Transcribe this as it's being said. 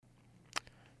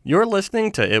You're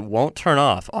listening to It Won't Turn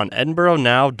Off on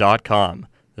EdinburghNow.com.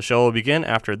 The show will begin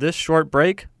after this short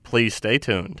break. Please stay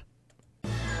tuned.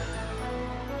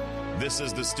 This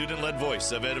is the student-led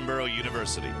voice of Edinburgh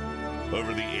University.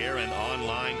 Over the air and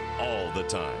online all the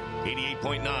time.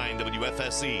 88.9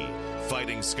 WFSE,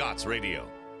 Fighting Scots Radio.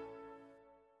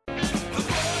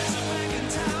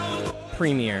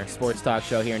 Premier sports talk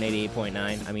show here on 88.9.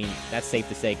 I mean, that's safe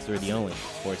to say because we're the only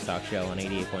sports talk show on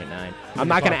 88.9. I'm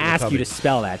not going to ask you to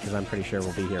spell that because I'm pretty sure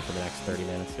we'll be here for the next 30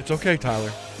 minutes. It's okay,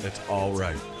 Tyler. It's all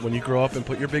right. When you grow up and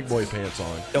put your big boy pants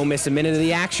on. Don't miss a minute of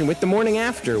the action with The Morning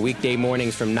After, weekday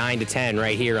mornings from 9 to 10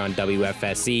 right here on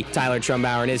WFSC. Tyler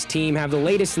Trumbauer and his team have the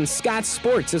latest in Scots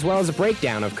sports as well as a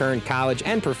breakdown of current college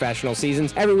and professional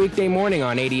seasons every weekday morning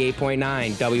on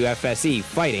 88.9 WFSC,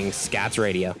 Fighting Scots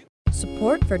Radio.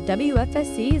 Support for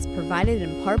WFSC is provided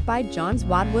in part by John's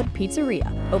Wadwood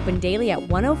Pizzeria, open daily at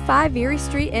 105 Erie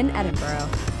Street in Edinburgh.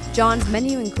 John's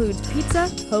menu includes pizza,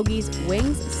 hoagies,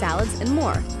 wings, salads, and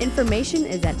more. Information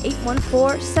is at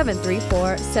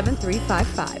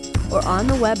 814-734-7355 or on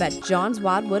the web at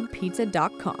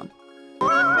johnswadwoodpizza.com.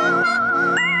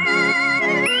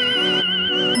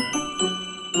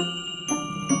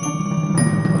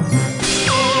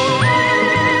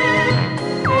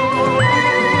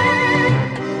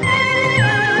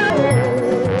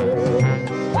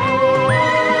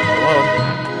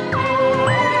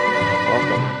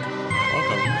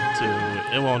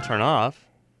 Won't Turn Off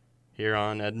here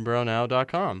on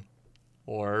EdinburghNow.com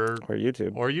or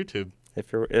YouTube.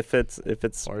 If it's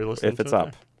or you're listening if it's to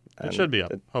up. It should be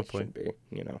up, hopefully. Should be,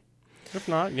 If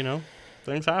not,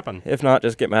 things happen. If not,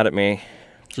 just get mad at me.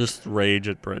 Just rage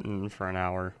at Britain for an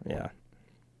hour. Yeah.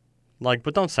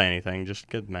 But don't say anything. Just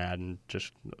get mad and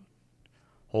just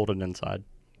hold it inside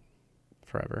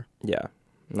forever. Yeah.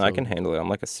 No, I can handle it. I'm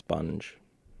like a sponge.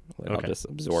 Okay. I'll just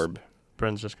absorb.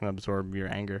 Britain's just going to absorb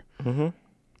your anger. Mm-hmm.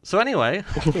 So anyway,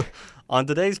 on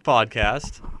today's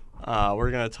podcast, we're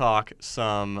going to talk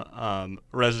some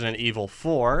Resident Evil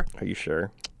 4. Are you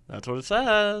sure? That's what it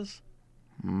says.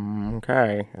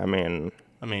 Okay. I mean,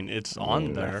 it's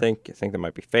on there. I think that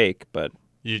might be fake, but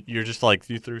you're just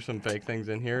you threw some fake things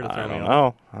in here to throw me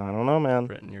off. I don't know, man.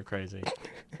 Britain, you're crazy.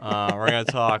 We're going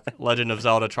to talk Legend of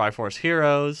Zelda Triforce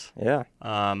Heroes. Yeah.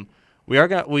 We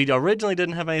originally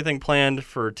didn't have anything planned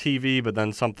for TV, but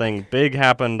then something big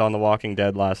happened on The Walking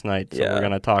Dead last night, so we're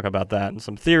going to talk about that and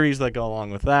some theories that go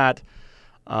along with that.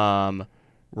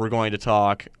 We're going to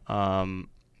talk a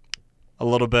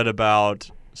little bit about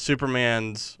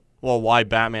why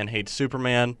Batman hates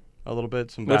Superman a little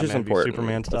bit, some Batman v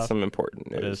Superman stuff. That's some important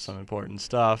news. It is some important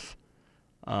stuff.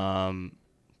 Tower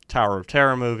of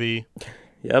Terror movie.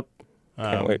 Yep.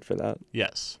 Can't wait for that.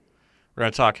 Yes. We're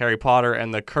going to talk Harry Potter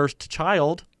and the Cursed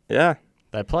Child. Yeah.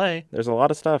 That play. There's a lot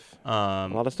of stuff. A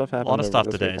lot of stuff happened. A lot of stuff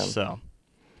today, weekend.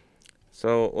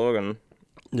 So, Logan.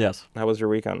 Yes. How was your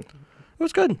weekend? It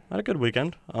was good. I had a good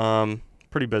weekend.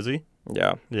 Pretty busy.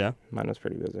 Yeah. Yeah. Mine was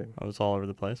pretty busy. I was all over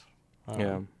the place.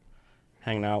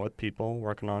 Hanging out with people,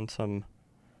 working on some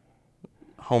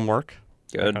homework.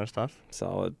 Good. That kind of stuff.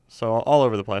 Solid. So all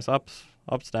over the place. Ups,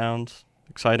 downs,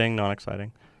 exciting,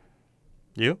 non-exciting.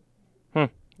 You?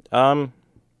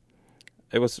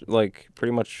 It was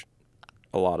pretty much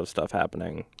a lot of stuff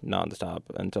happening nonstop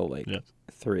until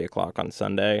 3 o'clock on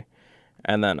Sunday,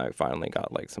 and then I finally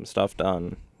got some stuff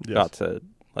done. Yes. Got to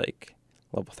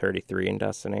level 33 in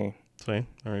Destiny. See,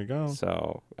 there you go.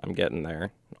 So I'm getting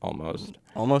there almost.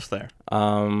 Almost there.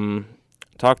 I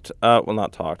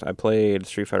played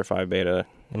Street Fighter V beta.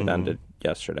 It ended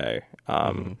yesterday.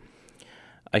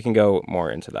 I can go more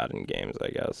into that in games, I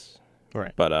guess.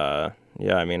 Right. But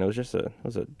it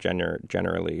was a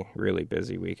generally really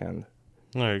busy weekend.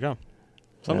 There you go.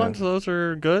 Sometimes those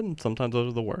are good, and sometimes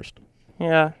those are the worst.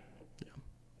 Yeah.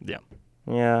 Yeah.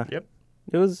 Yeah. Yep.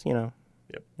 It was, Yep.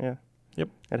 Yeah. Yep.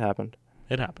 It happened.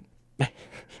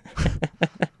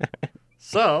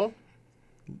 So,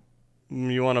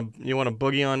 you want to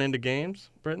boogie on into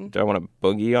games, Britton? Do I want to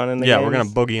boogie on in the games? Yeah, we're going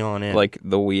to boogie on in. Like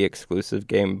the Wii exclusive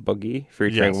game Boogie,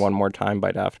 featuring One More Time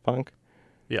by Daft Punk?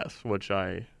 Yes, which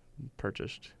I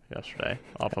purchased yesterday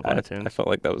off of iTunes. I felt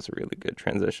like that was a really good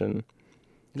transition.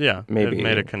 Yeah, maybe it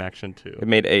made a connection to.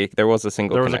 There was a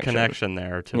connection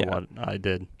there to what I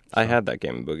did. So. I had that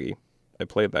game Boogie. I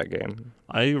played that game.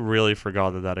 I really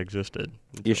forgot that existed.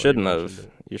 You shouldn't have.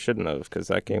 You shouldn't have, because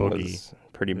that game was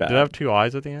pretty bad. Did it have 2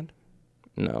 eyes at the end?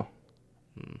 No.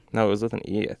 No, it was with an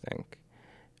E, I think.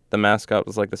 The mascot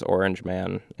was this orange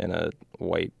man in a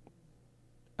white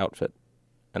outfit,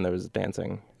 and there was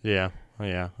dancing. Yeah.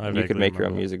 You could make your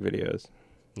own music videos.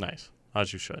 Nice.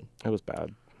 As you should. It was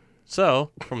bad.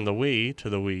 So, from the Wii to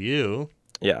the Wii U.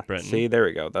 Yeah. Britain. See, there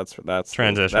we go. That's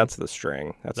transition. That's the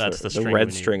string. That's the string red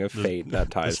we need. string of fate that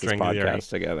ties this podcast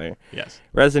together. Yes.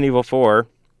 Resident Evil 4,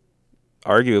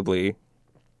 arguably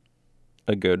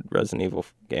a good Resident Evil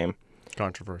game.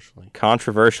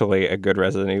 Controversially a good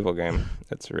Resident Evil game.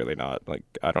 It's really not. Like,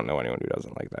 I don't know anyone who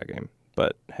doesn't like that game.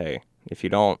 But hey, if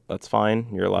you don't, that's fine.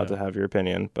 You're allowed to have your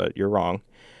opinion, but you're wrong.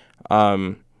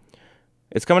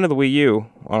 It's coming to the Wii U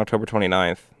on October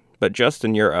 29th, but just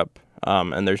in Europe.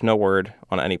 And there's no word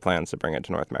on any plans to bring it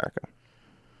to North America.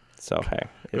 So hey,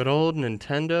 good old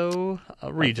Nintendo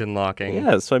region locking.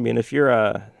 Yeah, so I mean, if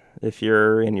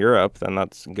you're in Europe, then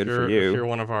that's good for you. If you're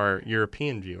one of our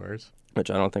European viewers, which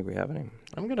I don't think we have any.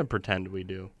 I'm gonna pretend we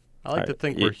do. I like to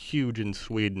think we're huge in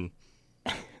Sweden.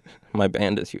 My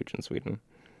band is huge in Sweden.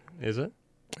 Is it?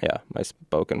 Yeah, my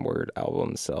spoken word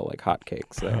albums sell like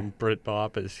hotcakes there.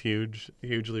 Britpop is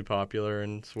hugely popular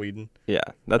in Sweden. Yeah,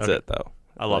 that's it though.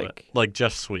 I love it. Like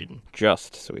just Sweden.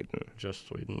 Just Sweden. Just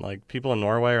Sweden. Like people in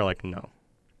Norway are like, no.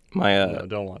 No,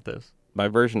 don't want this. My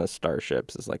version of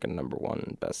Starships is like a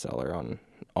 #1 bestseller on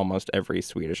almost every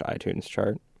Swedish iTunes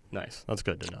chart. Nice. That's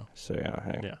good to know. So yeah,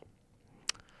 hey. Yeah.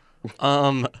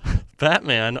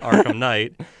 Batman Arkham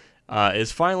Knight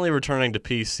is finally returning to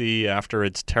PC after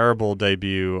its terrible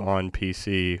debut on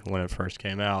PC when it first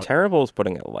came out. Terrible is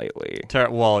putting it lightly.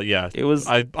 Well, yeah. It was.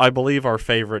 I believe our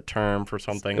favorite term for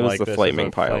something like this is a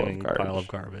flaming pile of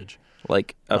garbage.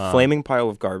 Like a flaming pile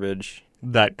of garbage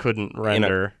that couldn't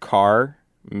render. In a car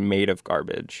made of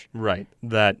garbage. Right.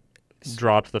 That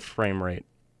dropped the frame rate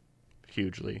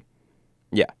hugely.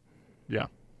 Yeah. Yeah.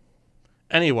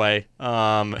 Anyway,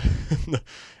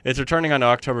 it's returning on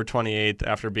October 28th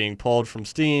after being pulled from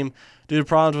Steam due to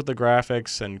problems with the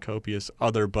graphics and copious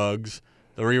other bugs.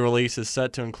 The re-release is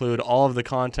set to include all of the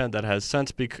content that has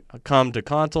since come to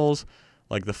consoles,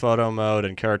 like the photo mode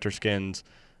and character skins.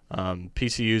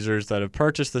 PC users that have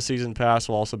purchased the Season Pass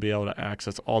will also be able to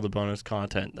access all the bonus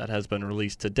content that has been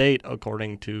released to date,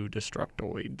 according to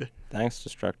Destructoid. Thanks,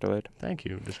 Destructoid. Thank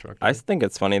you, Destructoid. I think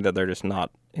it's funny that they're just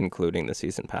not including the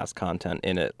Season Pass content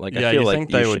in it. Like, yeah, I feel like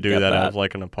think they would do that as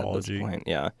like an apology. At this point.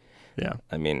 Yeah. Yeah.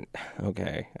 I mean,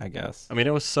 okay, I guess. I mean,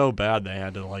 it was so bad they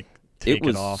had to like take it off.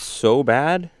 It was so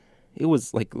bad. It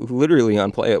was like literally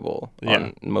unplayable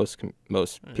on most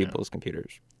people's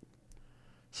computers.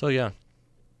 So yeah.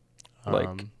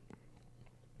 Like,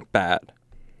 bad,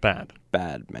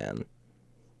 man.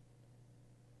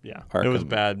 Yeah, Arkham, it was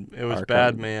bad. It was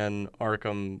bad, man.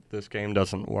 Arkham, this game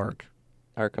doesn't work.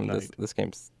 Arkham, this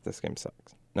game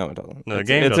sucks. No, it doesn't. No, the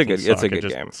game doesn't suck. It's a good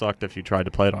game. It sucked if you tried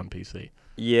to play it on PC.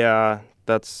 Yeah,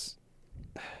 it's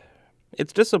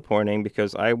disappointing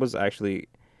because I was actually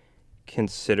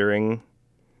considering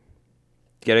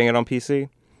getting it on PC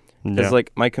because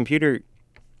like my computer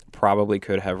probably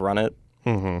could have run it.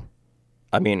 Mm-hmm.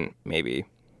 I mean, maybe,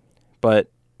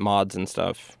 but mods and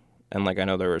stuff, and like I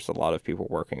know there was a lot of people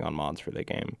working on mods for the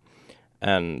game,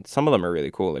 and some of them are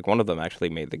really cool. Like one of them actually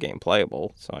made the game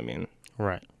playable, so I mean,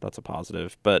 right, that's a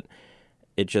positive. But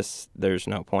it just there's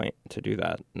no point to do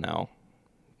that now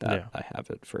that I have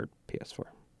it for PS4.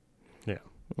 Yeah,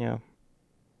 yeah.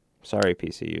 Sorry,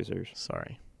 PC users.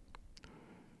 Sorry.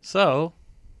 So,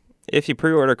 if you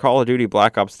pre-order Call of Duty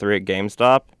Black Ops 3 at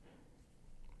GameStop,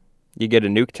 you get a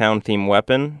Nuketown theme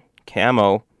weapon,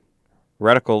 camo,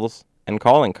 reticles, and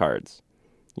calling cards.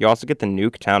 You also get the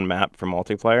Nuketown map for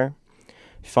multiplayer.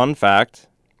 Fun fact,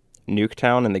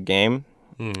 Nuketown in the game,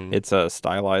 it's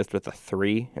stylized with a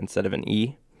 3 instead of an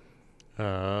E.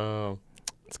 Oh.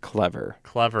 It's clever.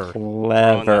 Clever.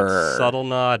 Subtle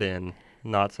nod in.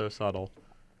 Not so subtle.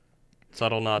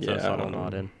 Subtle not so subtle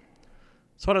nod in.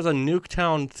 So it has a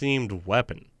Nuketown themed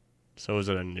weapon. So is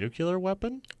it a nuclear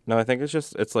weapon? No, I think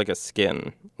it's like a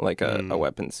skin, like a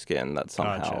weapon skin that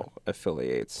somehow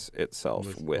affiliates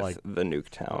itself with like the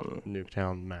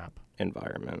Nuketown map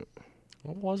environment.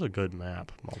 What was a good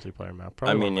map, multiplayer map?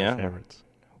 Probably one of my favorites.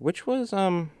 Which was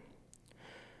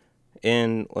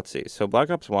in let's see. So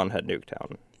Black Ops 1 had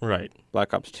Nuketown. Right.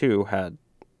 Black Ops 2 had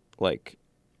like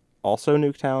also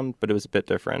Nuketown, but it was a bit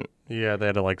different. Yeah, they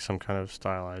had like some kind of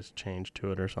stylized change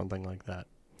to it or something like that.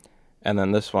 And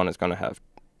then this one is going to have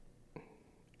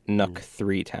Nuke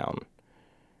 3 Town.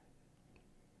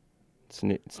 It's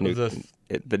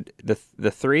Nuke.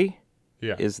 The 3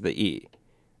 is the E.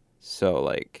 So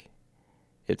like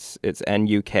it's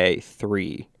NUK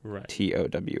 3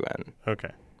 TOWN.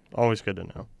 Okay. Always good to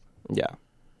know. Yeah.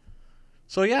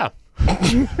 So yeah.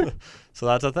 So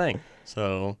that's a thing.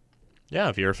 So yeah,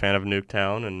 if you're a fan of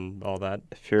Nuketown and all that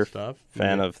stuff.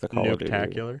 Fan of the Call of Duty.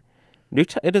 Nuketacular.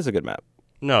 It is a good map.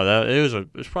 No, it was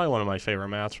probably one of my favorite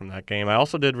maps from that game. I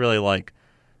also did really like,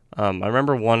 I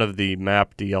remember one of the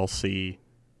map DLC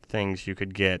things you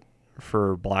could get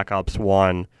for Black Ops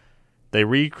 1. They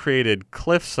recreated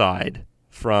Cliffside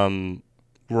from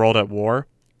World at War.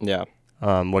 Yeah.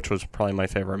 Which was probably my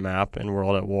favorite map in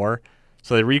World at War.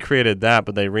 So they recreated that,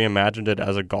 but they reimagined it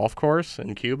as a golf course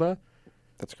in Cuba.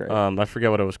 That's great. I forget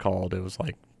what it was called. It was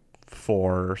like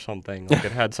 4 or something. Like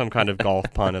it had some kind of golf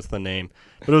pun as the name.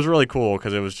 But it was really cool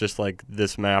because it was just like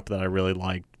this map that I really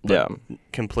liked, but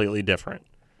completely different.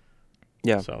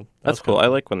 Yeah, so that's cool. I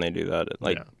like when they do that.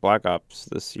 Yeah. Black Ops,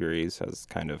 this series has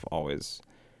kind of always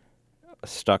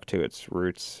stuck to its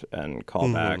roots and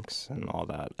callbacks and all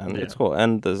that. And it's cool.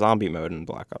 And the zombie mode in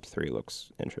Black Ops 3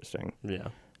 looks interesting. Yeah.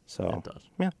 So it does.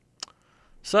 Yeah.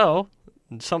 So,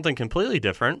 something completely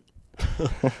different.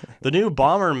 The new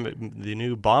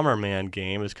Bomberman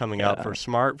game is coming out for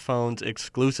smartphones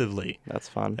exclusively. That's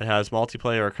fun. It has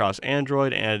multiplayer across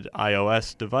Android and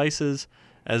iOS devices,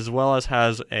 as well as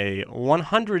has a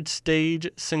 100-stage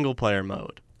single-player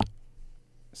mode.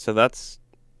 So that's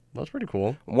pretty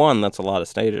cool. 1, that's a lot of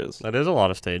stages. That is a lot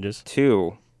of stages.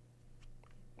 2,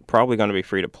 probably going to be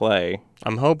free to play.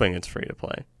 I'm hoping it's free to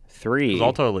play. 3,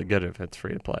 I'll totally get it if it's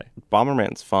free to play.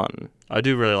 Bomberman's fun. I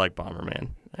do really like Bomberman.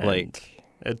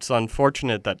 It's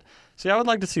unfortunate that... See, I would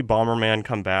like to see Bomberman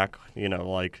come back,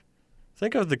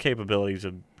 think of the capabilities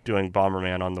of doing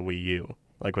Bomberman on the Wii U,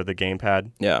 like with the gamepad.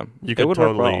 Yeah, you could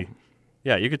totally...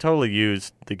 Yeah, you could totally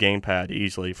use the gamepad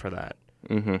easily for that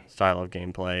style of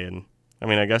gameplay. And,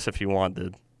 I guess if you want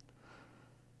the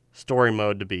story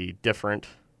mode to be different...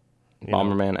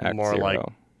 Bomberman X more Zero. Like...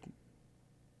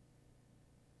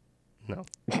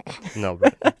 No,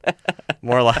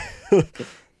 more like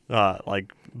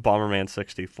Bomberman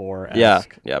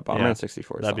 64-esque. Yeah, Bomberman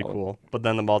 64. That'd be cool. But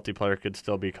then the multiplayer could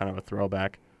still be kind of a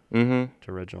throwback to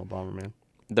original Bomberman.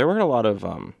 There were a lot of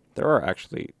there are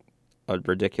actually a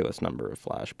ridiculous number of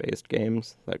Flash-based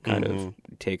games that kind of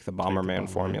take the Bomberman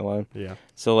formula. Yeah.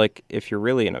 So if you're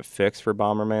really in a fix for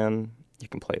Bomberman, you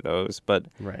can play those. But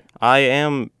right. I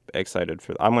am excited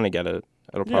for. I'm gonna get it.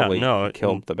 It'll probably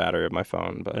kill the battery of my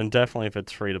phone, but and definitely if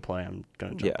it's free to play, I'm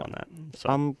gonna jump on that. So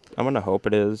I'm gonna hope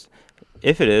it is.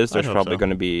 If it is, there's probably going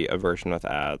to be a version with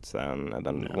ads, and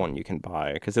then one you can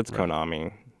buy because it's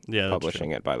Konami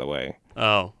publishing it. By the way.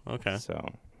 Oh, okay. So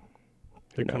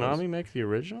did Konami make the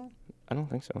original? I don't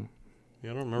think so.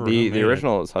 Yeah, I don't remember. The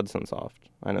original is Hudson Soft.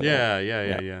 I know.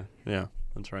 Yeah.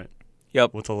 That's right.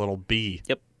 Yep. With a little B.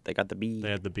 Yep. They got the B.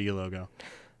 They had the B logo.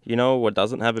 You know what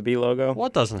doesn't have a B logo?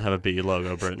 What doesn't have a B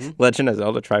logo, Britton? Legend of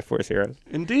Zelda Triforce Heroes.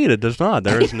 Indeed, it does not.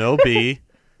 There is no B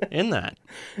in that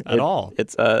at all.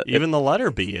 It's even the letter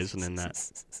B isn't in that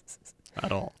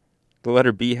at all. The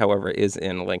letter B, however, is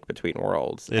in Link Between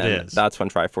Worlds. It is. That's when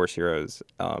Triforce Heroes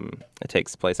it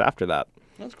takes place after that.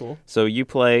 That's cool. So you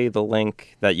play the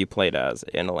Link that you played as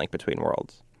in A Link Between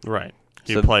Worlds. Right.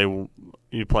 You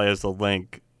play as the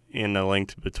Link in A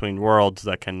Link Between Worlds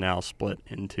that can now split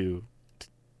into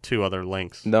two other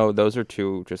Links. No, those are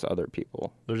two just other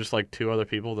people. They're just like two other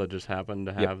people that just happen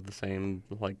to have the same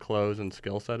clothes and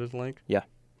skill set as Link? Yeah.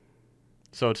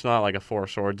 So it's not like a Four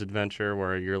Swords adventure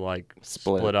where you're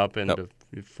split up into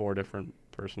 4 different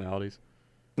personalities?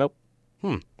 Nope.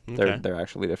 Okay. They're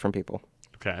actually different people.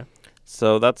 Okay.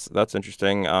 So that's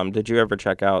interesting. Did you ever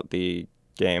check out the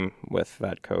game with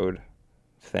that code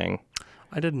thing?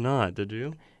 I did not. Did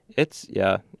you? It's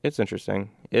interesting.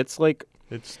 It's like...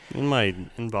 It's in my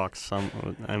inbox.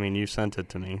 You sent it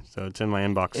to me, so it's in my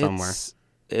inbox somewhere.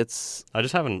 I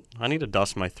just haven't... I need to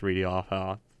dust my 3D off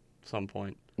at some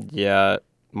point. Yeah,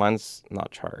 mine's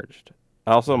not charged.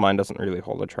 Also, mine doesn't really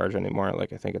hold a charge anymore. I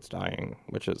think it's dying,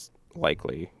 which is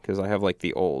likely, because I have,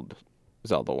 the old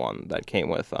Zelda one that came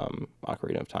with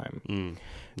Ocarina of Time.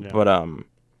 Yeah. But,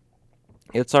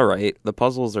 it's alright. The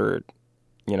puzzles are,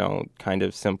 kind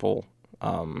of simple.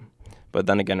 But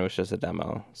then again, it was just a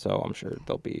demo, so I'm sure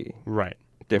they'll be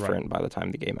different by the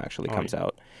time the game actually comes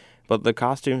out. But the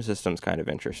costume system's kind of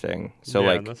interesting. So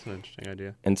that's an interesting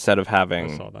idea. Instead of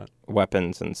having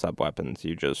weapons and sub-weapons,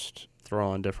 you just throw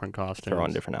on different costumes. Throw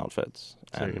on different outfits.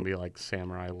 So you can be like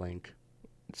Samurai Link.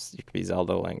 You can be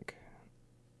Zelda Link.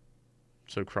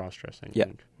 So cross-dressing. Yeah,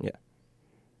 Link. yeah.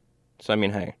 So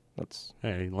hey,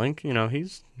 Hey, Link,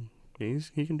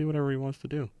 he can do whatever he wants to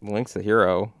do. Link's the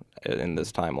hero in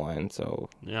this timeline, so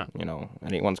yeah,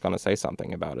 anyone's gonna say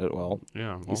something about it.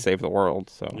 He saved the world,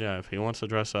 so yeah. If he wants to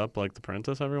dress up like the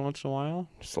princess every once in a while,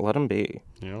 just let him be.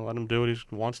 Let him do what he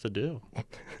wants to do.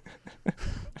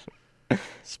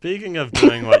 Speaking of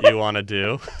doing what you want to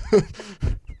do,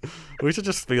 we should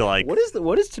just be like, what is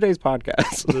today's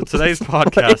podcast? Today's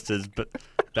podcast is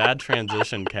Bad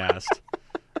Transition Cast.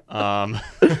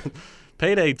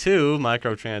 Payday 2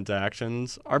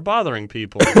 microtransactions are bothering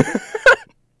people.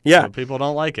 Yeah. So people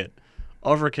don't like it.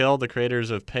 Overkill, the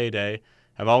creators of Payday,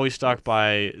 have always stuck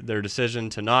by their decision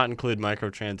to not include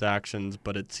microtransactions,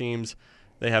 but it seems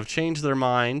they have changed their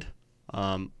mind.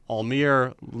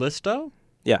 Almir Listo?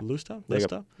 Yeah. Listo? There you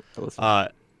Listo? Listen.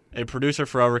 A producer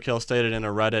for Overkill stated in a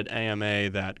Reddit AMA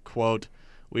that, quote,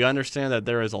 "We understand that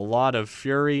there is a lot of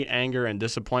fury, anger, and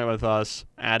disappointment with us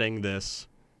adding this."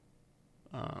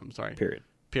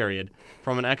 Period.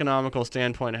 From an economical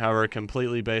standpoint, however,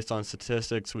 completely based on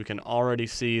statistics, we can already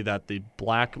see that the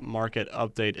black market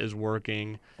update is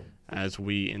working as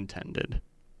we intended.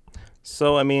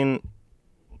 So, I mean,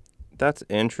 that's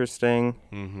interesting.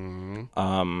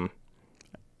 Mm-hmm.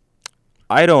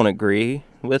 I don't agree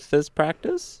with this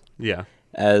practice. Yeah.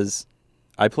 As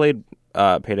I played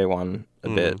Payday 1 a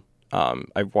bit.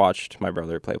 I've watched my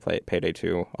brother play Payday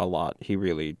 2 a lot. He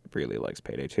really, really likes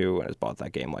Payday 2 and has bought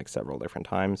that game like several different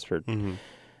times for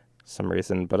some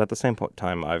reason. But at the same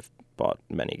time, I've bought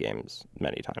many games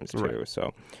many times too. Right.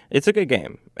 So it's a good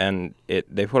game, and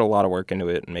they put a lot of work into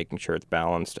it and making sure it's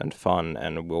balanced and fun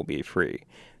and will be free.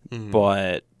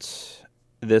 But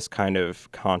this kind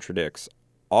of contradicts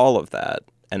all of that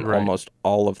and almost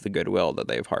all of the goodwill that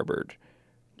they've harbored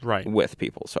with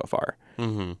people so far.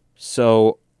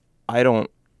 So I don't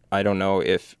know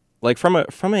if, like, from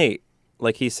a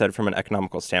like he said, from an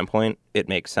economical standpoint, it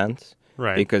makes sense,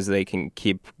 because they can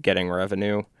keep getting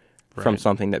revenue from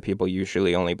something that people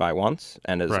usually only buy once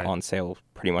and is on sale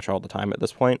pretty much all the time at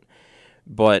this point.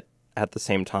 But at the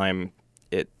same time,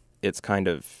 it's kind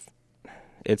of,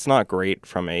 it's not great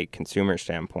from a consumer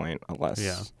standpoint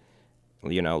unless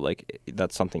you know, like,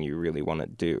 that's something you really want to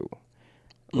do.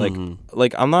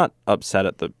 Like I'm not upset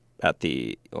at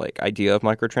the like idea of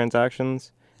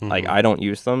microtransactions. Like, I don't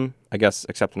use them, I guess,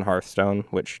 except in Hearthstone,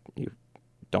 which you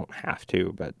don't have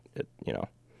to, but you know,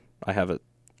 I have a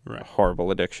horrible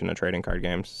addiction to trading card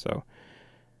games, so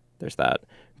there's that.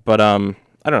 But I don't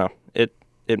know.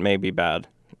 It may be bad.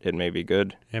 It may be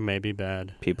good. It may be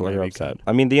bad. People are upset.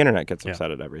 I mean, the internet gets upset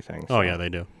at everything. So. Oh yeah, they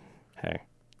do. Hey.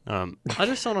 I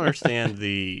just don't understand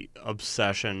the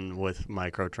obsession with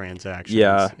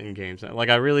microtransactions in games. Like,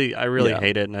 I really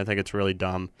hate it, and I think it's really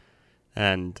dumb.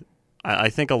 And I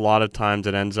think a lot of times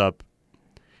it ends up,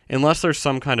 unless there's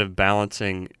some kind of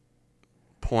balancing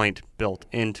point built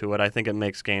into it, I think it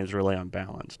makes games really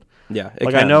unbalanced. Yeah,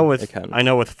 like I know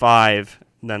with 5,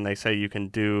 then they say you can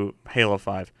do Halo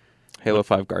 5. Halo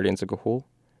 5 Guardians of Ga'Hoole?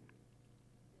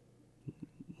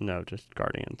 No, just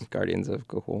Guardians. Guardians of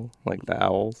Ga'Hoole, like the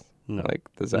owls, no. like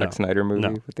the Zack Snyder movie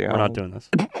with the owls. We're not doing this.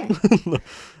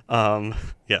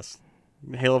 Yes,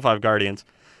 Halo 5 Guardians.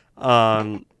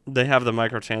 They have the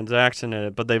microtransaction in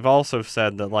it, but they've also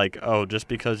said that, like, just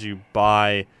because you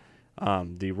buy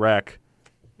the rec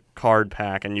card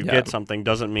pack and you get something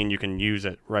doesn't mean you can use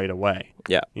it right away.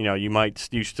 Yeah. You know,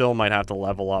 you still might have to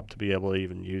level up to be able to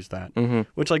even use that.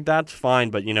 Which, like, that's fine,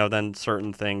 but, you know, then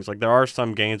certain things, like, there are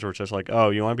some games where it's just like,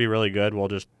 oh, you want to be really good? Well,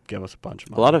 just give us a bunch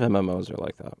of money. A lot of MMOs are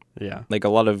like that. Yeah. Like, a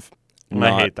lot of...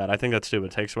 I hate that. I think that's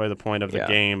stupid. It takes away the point of the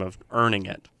game of earning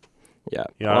it. Yeah.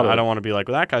 You know, I don't want to be like,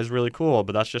 well, that guy's really cool,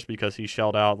 but that's just because he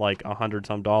shelled out like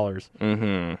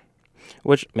 $100-some.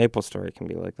 Which MapleStory can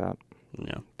be like that.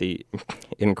 Yeah. The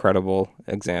incredible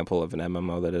example of an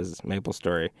MMO that is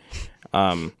MapleStory.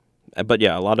 But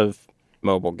yeah, a lot of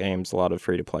mobile games, a lot of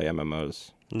free-to-play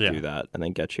MMOs do that, and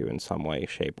then get you in some way,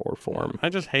 shape, or form. I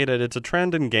just hate it. It's a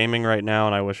trend in gaming right now,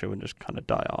 and I wish it would just kind of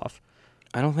die off.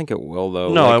 I don't think it will,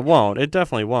 though. No, it won't. It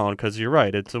definitely won't, because you're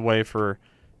right. It's a way for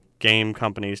game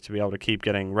companies to be able to keep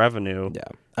getting revenue. Yeah.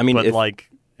 I mean, but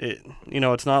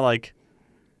it's not like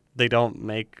they don't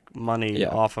make money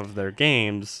off of their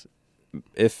games.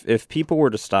 If people were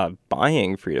to stop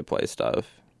buying free-to-play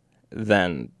stuff,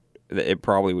 then it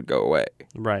probably would go away.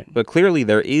 Right. But clearly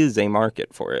there is a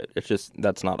market for it. It's just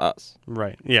that's not us.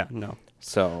 Right. Yeah, no.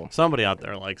 So somebody out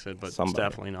there likes it, but it's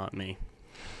definitely not me.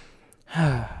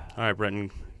 All right,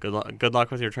 Britton, good luck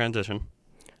with your transition.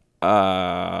 Wait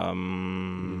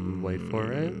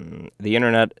for it. The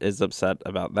internet is upset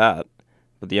about that,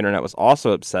 but the internet was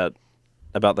also upset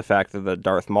about the fact that the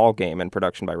Darth Maul game in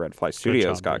production by Red Fly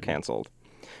Studios got canceled.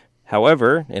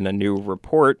 However, in a new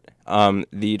report,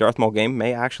 the Darth Maul game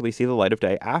may actually see the light of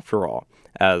day after all,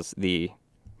 as the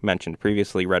mentioned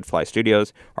previously, Red Fly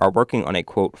Studios are working on a,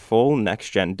 quote, full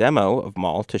next-gen demo of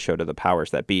Maul to show to the powers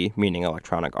that be, meaning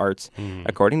Electronic Arts,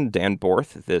 according to Dan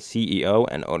Borth, the CEO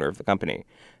and owner of the company.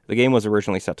 The game was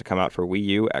originally set to come out for Wii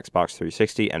U, Xbox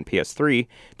 360, and PS3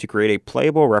 to create a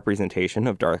playable representation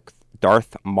of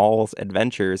Darth Maul's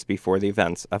adventures before the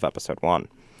events of Episode 1.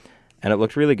 And it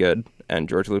looked really good, and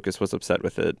George Lucas was upset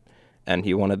with it, and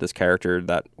he wanted this character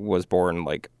that was born,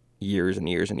 like, years and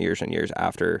years and years and years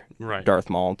after Right. Darth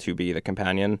Maul to be the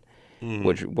companion,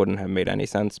 which wouldn't have made any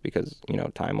sense because,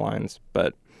 timelines.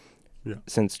 But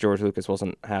since George Lucas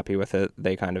wasn't happy with it,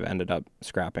 they kind of ended up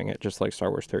scrapping it, just like Star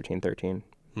Wars 1313.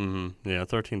 Mm-hmm. Yeah,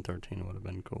 1313 would have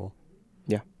been cool.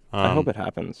 Yeah. I hope it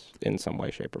happens in some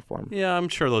way, shape, or form. Yeah, I'm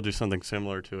sure they'll do something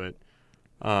similar to it,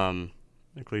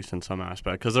 at least in some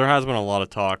aspect. Because there has been a lot of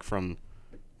talk from,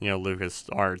 Lucas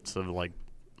Arts of, like,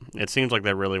 it seems like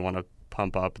they really want to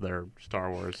pump up their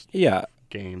Star Wars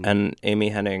game. And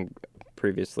Amy Hennig,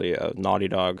 previously a Naughty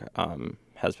Dog,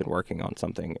 has been working on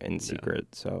something in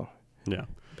secret. So yeah.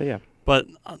 But yeah. But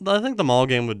I think the Maul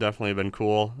game would definitely have been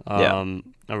cool. I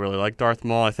really like Darth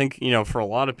Maul. I think, for a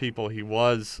lot of people, he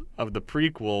was, of the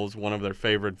prequels, one of their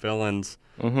favorite villains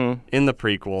in the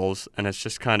prequels. And it's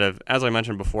just kind of, as I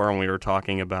mentioned before when we were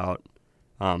talking about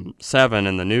 7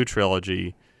 in the new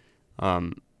trilogy,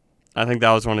 I think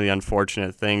that was one of the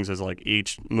unfortunate things is, like,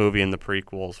 each movie in the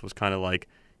prequels was kind of like,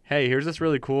 hey, here's this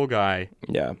really cool guy.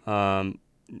 Yeah.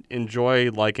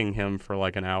 Enjoy liking him for,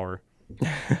 like, an hour.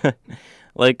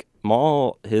 Like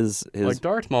Maul, his like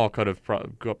Darth Maul could have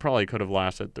probably could have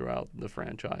lasted throughout the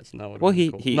franchise. And that would well,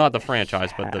 been cool. he not the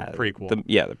franchise, but the prequel.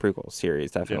 The prequel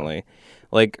series definitely. Yeah.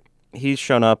 Like he's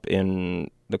shown up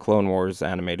in the Clone Wars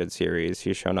animated series.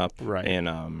 He's shown up in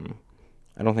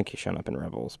I don't think he's shown up in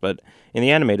Rebels, but in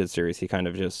the animated series, he kind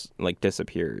of just like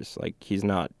disappears. Like he's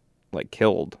not like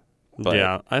killed. But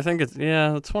yeah, I think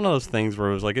it's one of those things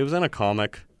where it was in a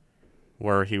comic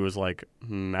where he was like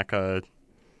Mecha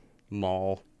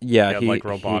Maul. Yeah, he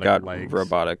got legs.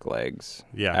 robotic legs.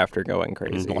 Yeah, after going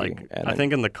crazy. I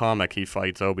think in the comic he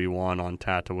fights Obi-Wan on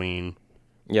Tatooine.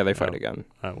 Yeah, they fight again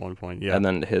at one point. Yeah, and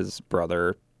then his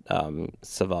brother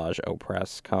Savage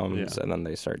Opress comes, and then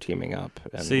they start teaming up.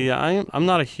 And see, I'm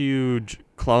not a huge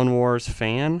Clone Wars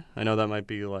fan. I know that might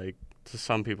be like to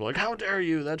some people like, how dare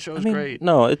you? That show's great.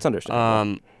 No, it's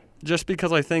understandable. Just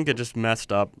because I think it just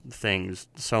messed up things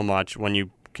so much when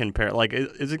you compare. Like,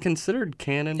 is it considered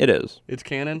canon? It is. It's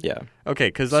canon? Yeah. Okay,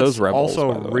 because that's Rebels,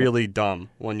 also really dumb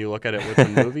when you look at it with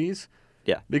the movies.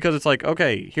 Yeah. Because it's like,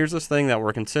 okay, here's this thing that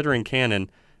we're considering canon,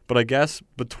 but I guess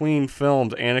between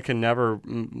films, Anakin never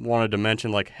wanted to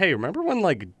mention, like, hey, remember when,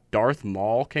 like, Darth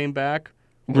Maul came back?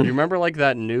 Or do you remember, like,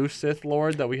 that new Sith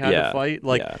Lord that we had to fight?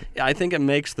 Like, I think it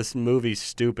makes this movie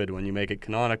stupid when you make it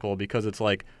canonical because it's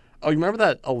like, oh, you remember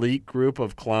that elite group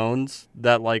of clones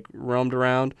that, like, roamed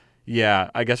around? Yeah,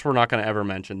 I guess we're not going to ever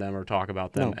mention them or talk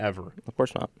about them ever. Of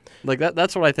course not. Like,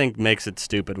 that's what I think makes it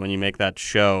stupid when you make that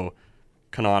show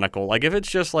canonical. Like, if it's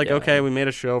just like, okay, we made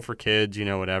a show for kids,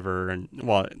 whatever, and,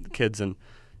 well, kids and,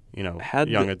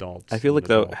 young adults. I feel like,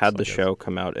 though, had the show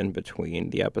come out in between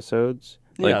the episodes,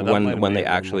 like when they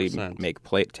actually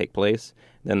take place,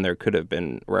 then there could have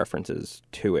been references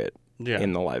to it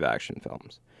in the live-action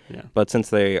films. Yeah. But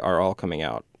since they are all coming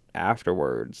out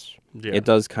afterwards, it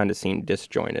does kind of seem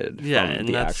disjointed from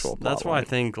the actual plot that's why I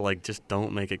think, like, just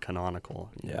don't make it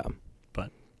canonical. Yeah.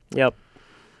 But. Yep.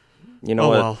 You know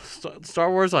what? Well, Star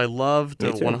Wars I love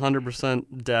to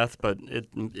 100% death, but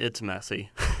it's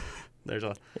messy. There's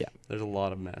a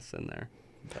lot of mess in there.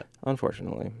 But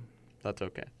unfortunately. That's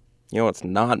okay. You know what's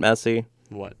not messy?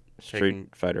 What?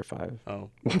 Street Fighter 5. Oh.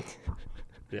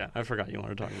 Yeah, I forgot you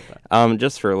wanted to talk about that.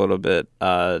 Just for a little bit,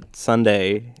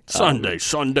 Sunday.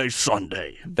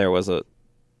 There was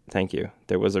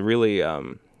a really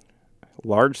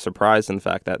large surprise in the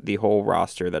fact that the whole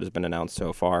roster that has been announced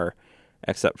so far,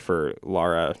 except for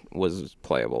Lara, was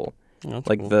playable. That's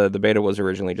like cool. the beta was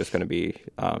originally just going to be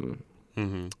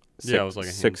it was like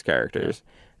six characters,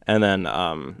 and then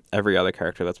every other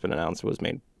character that's been announced was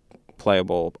made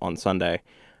playable on Sunday.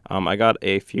 I got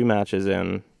a few matches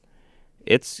in.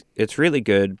 It's really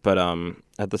good, but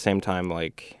at the same time,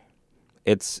 like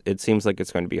it seems like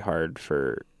it's going to be hard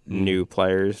for new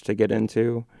players to get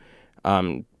into.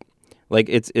 Like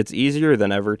it's easier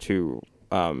than ever to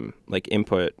like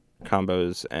input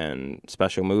combos and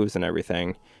special moves and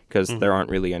everything because there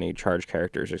aren't really any charge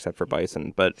characters except for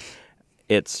Bison, but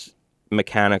it's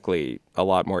mechanically a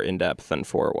lot more in depth than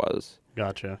 4 was.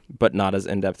 Gotcha. But not as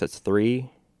in depth as 3.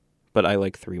 But I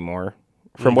like 3 more.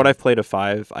 From what I've played of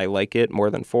 5, I like it more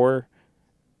than 4,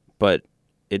 but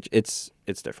it's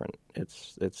different.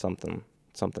 It's something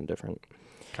different.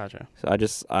 Gotcha. So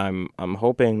I'm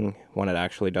hoping when it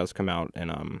actually does come out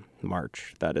in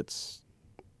March that it's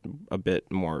a bit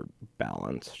more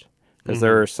balanced because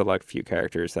there are select few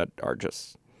characters that are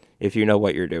just, if you know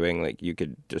what you're doing, like you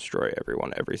could destroy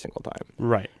everyone every single time.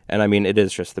 Right. And I mean it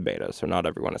is just the beta, so not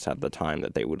everyone has had the time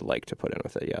that they would like to put in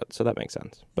with it yet. So that makes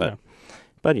sense. But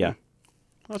yeah.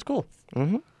 That's cool.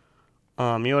 Mm-hmm.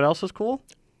 You know what else is cool?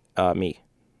 Me.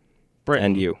 Britain.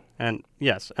 And you. And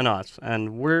yes, and us.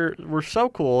 And we're so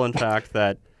cool, in fact,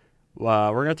 that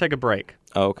we're going to take a break.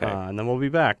 Okay. And then we'll be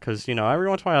back because, every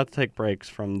once in a while I have to take breaks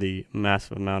from the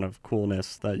massive amount of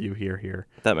coolness that you hear here.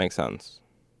 That makes sense.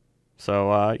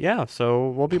 So, so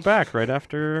we'll be back right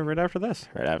after this.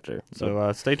 Right after.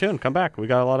 So stay tuned. Come back. We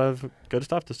got a lot of good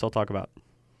stuff to still talk about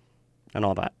and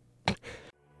all that.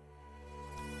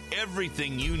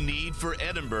 Everything you need for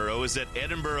Edinboro is at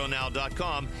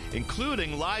EdinboroNow.com,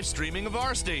 including live streaming of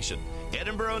our station.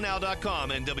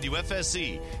 EdinboroNow.com and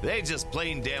WFSC, they just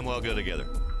plain damn well go together.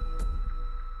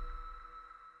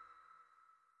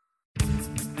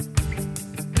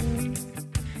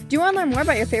 Do you want to learn more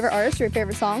about your favorite artists or your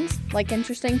favorite songs? Like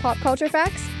interesting pop culture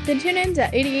facts? Then tune in to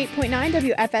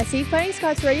 88.9 WFSC Fighting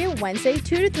Scots Radio Wednesday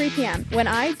 2 to 3 p.m. when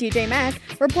I, DJ Mac,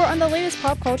 report on the latest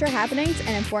pop culture happenings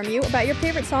and inform you about your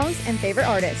favorite songs and favorite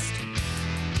artists.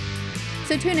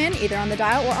 So tune in either on the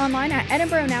dial or online at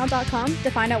EdinboroNow.com to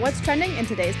find out what's trending in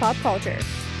today's pop culture.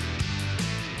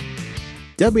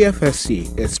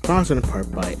 WFSC is sponsored in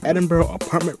part by Edinboro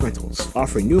Apartment Rentals,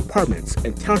 offering new apartments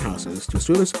and townhouses to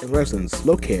students and residents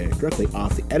located directly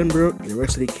off the Edinboro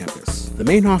University campus. The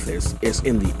main office is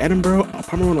in the Edinboro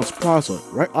Apartment Rentals Plaza,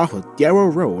 right off of Darrow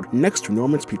Road, next to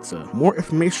Norman's Pizza. More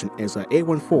information is at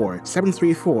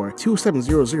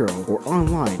 814-734-2700 or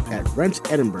online at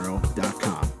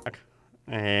rentedinboro.com.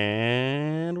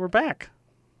 And we're back.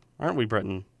 Aren't we,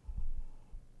 Britton?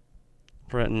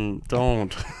 Britton,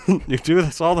 don't. You do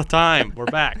this all the time. We're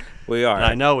back. We are. And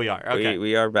I know we are. Okay.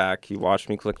 We are back. You watched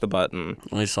me click the button.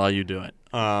 I saw you do it.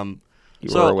 You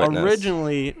were a witness.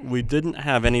 Originally, we didn't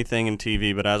have anything in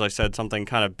TV, but as I said, something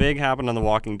kind of big happened on The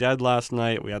Walking Dead last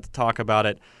night. We had to talk about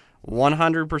it.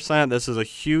 100%. This is a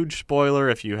huge spoiler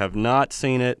if you have not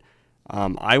seen it.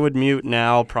 I would mute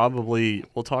now. Probably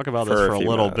we'll talk about this for a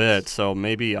little bit. So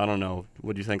maybe, I don't know,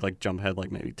 what do you think, like jump ahead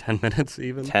like maybe 10 minutes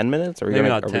even? 10 minutes? Are we going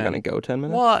to go 10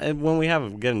 minutes? Well, when we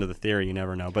get into the theory, you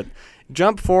never know. But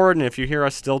jump forward, and if you hear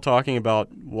us still talking about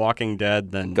Walking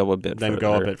Dead, then go a bit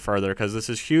further because this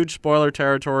is huge spoiler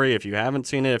territory. If you haven't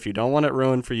seen it, if you don't want it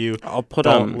ruined for you,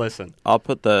 don't listen. I'll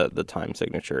put the time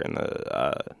signature in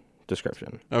the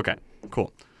description. Okay,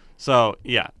 cool. So,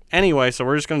 yeah. Anyway, so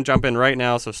we're just going to jump in right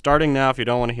now. So starting now, if you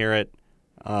don't want to hear it,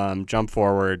 jump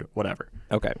forward, whatever.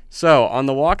 Okay. So on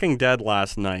The Walking Dead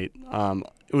last night,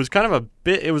 it was kind of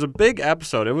it was a big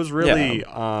episode. It was really,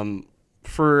 and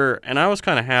I was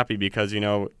kind of happy because,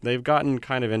 they've gotten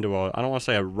kind of into I don't want to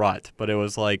say a rut, but it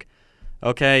was like,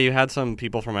 okay, you had some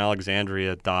people from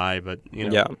Alexandria die, but, in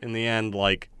the end,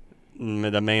 like,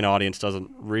 the main audience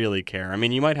doesn't really care. I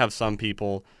mean, you might have some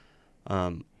people,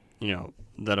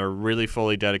 that are really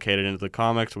fully dedicated into the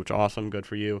comics, which awesome, good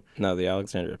for you. No, the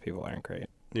Alexandria people aren't great.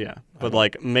 Yeah, but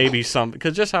like maybe some,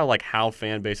 because just how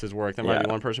fan bases work, there might be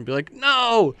one person be like,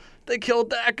 no, they killed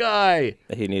that guy.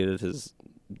 He needed his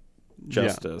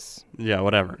justice. Yeah,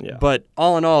 whatever. Yeah. But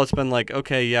all in all, it's been like,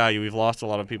 okay, we've lost a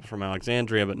lot of people from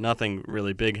Alexandria, but nothing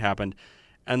really big happened.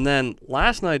 And then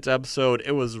last night's episode,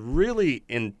 it was really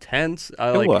intense.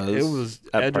 It was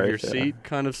edge of your seat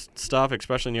kind of stuff,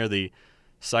 especially near the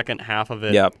second half of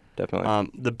it. Yep,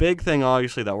 definitely. The big thing,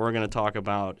 obviously, that we're going to talk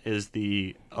about is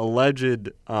the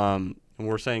alleged, and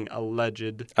we're saying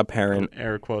alleged, apparent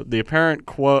air quote, the apparent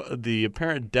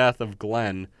death of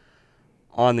Glenn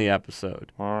on the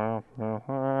episode. Yeah,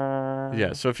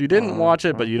 so if you didn't watch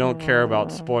it, but you don't care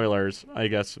about spoilers, I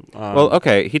guess. Well,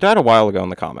 okay, he died a while ago in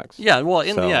the comics. Yeah, well,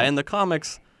 in the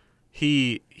comics,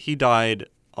 he died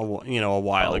a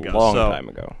while ago, a long time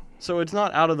ago. So it's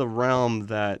not out of the realm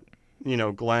that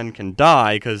Glenn can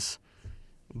die,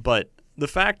 but the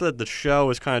fact that the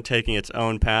show is kind of taking its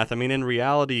own path, I mean, in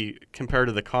reality, compared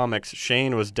to the comics,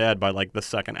 Shane was dead by, like, the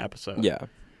second episode. Yeah.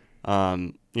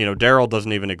 Daryl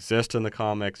doesn't even exist in the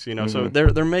comics, so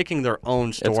they're making their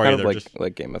own story. It's kind of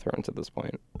like Game of Thrones at this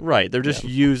point. Right, they're just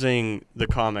using the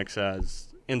comics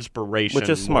as inspiration. Which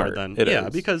is smart.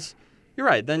 Because you're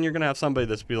right, then you're going to have somebody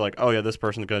that's be like, oh, yeah, this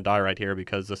person's going to die right here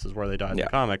because this is where they died in the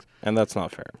comics. And that's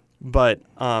not fair. But,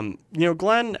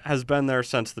 Glenn has been there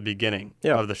since the beginning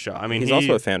of the show. I mean, he's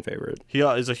also a fan favorite. He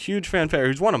is a huge fan favorite.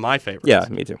 He's one of my favorites. Yeah,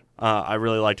 me too. I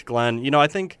really liked Glenn. I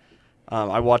think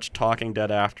I watched Talking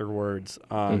Dead afterwards.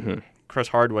 Chris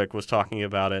Hardwick was talking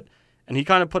about it, and he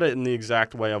kind of put it in the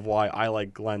exact way of why I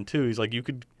like Glenn, too. He's like, you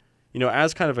could,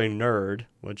 as kind of a nerd,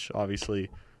 which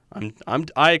obviously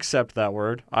I accept that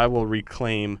word. I will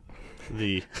reclaim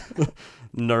the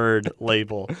nerd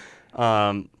label.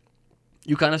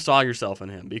 You kind of saw yourself in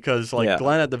him because,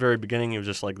 Glenn at the very beginning, he was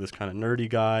just like this kind of nerdy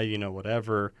guy,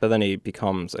 whatever. But then he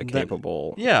becomes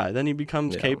capable. Yeah, then he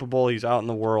becomes capable. He's out in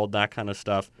the world, that kind of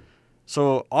stuff.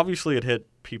 So obviously it hit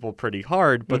people pretty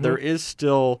hard, but there is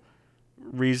still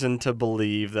reason to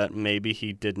believe that maybe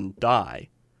he didn't die.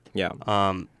 Yeah.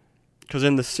 Because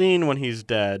in the scene when he's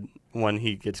dead, when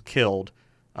he gets killed,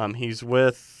 he's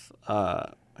with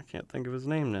I can't think of his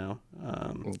name now.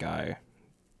 Guy.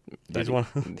 He's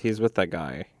with that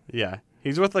guy. Yeah,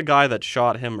 he's with the guy that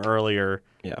shot him earlier.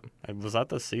 Yeah. Was that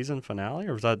the season finale,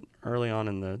 or was that early on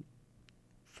in the?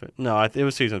 No, it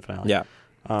was season finale. Yeah.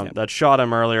 That shot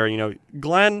him earlier. You know,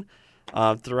 Glenn,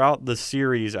 throughout the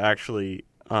series, actually,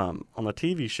 on the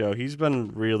TV show, he's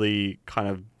been really kind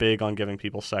of big on giving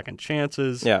people second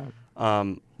chances. Yeah.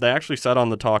 They actually said on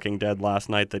The Talking Dead last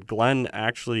night that Glenn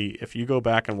actually, if you go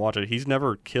back and watch it, he's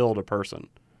never killed a person.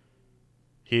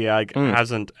 He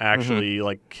hasn't actually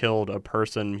killed a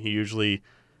person. He usually,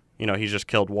 he's just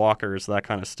killed walkers, that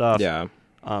kind of stuff. Yeah.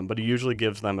 But he usually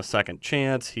gives them a second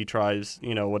chance. He tries,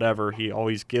 whatever. He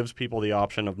always gives people the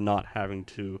option of not having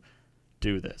to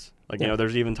do this.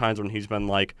 There's even times when he's been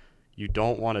like, you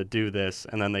don't want to do this,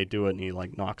 and then they do it, and he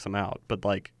knocks them out. But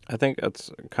I think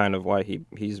that's kind of why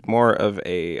he's more of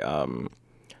a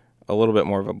little bit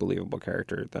more of a believable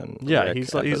character than Rick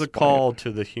he's a call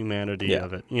to the humanity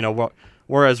of it.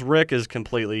 Whereas Rick is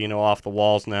completely off the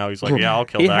walls now. He's like, yeah, I'll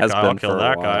kill that guy. I'll kill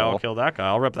that guy. I'll kill that guy.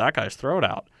 I'll rip that guy's throat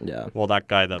out. Yeah. Well, that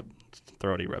guy that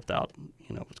throat he ripped out,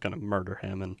 was going to murder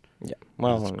him, and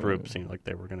his group seemed like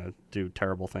they were going to do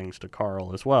terrible things to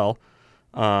Carl as well.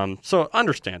 So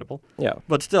understandable. Yeah.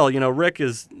 But still, Rick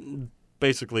is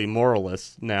basically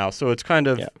moralist now, so it's kind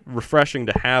of refreshing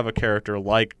to have a character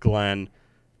like Glenn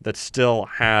that still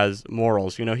has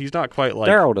morals. He's not quite like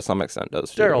Daryl to some extent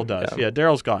does. Daryl does. Yeah,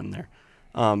 Daryl's gotten there.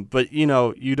 But he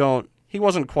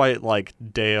wasn't quite like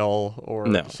Dale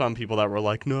or some people that were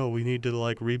like, no, we need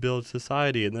to rebuild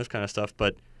society and this kind of stuff.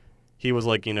 But he was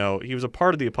like, he was a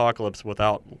part of the apocalypse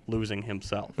without losing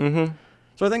himself. Mm-hmm.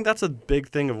 So I think that's a big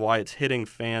thing of why it's hitting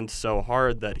fans so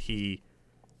hard that he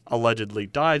allegedly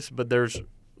dies. But there's,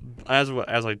 as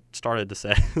I started to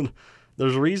say,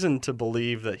 there's reason to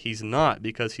believe that he's not,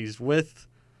 because he's with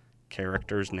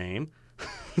character's name.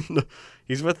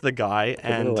 He's with the guy,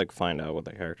 and find out what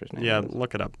the character's name is. Yeah,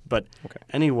 look it up. But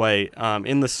anyway,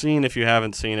 in the scene, if you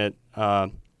haven't seen it,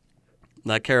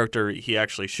 that character, he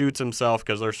actually shoots himself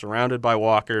because they're surrounded by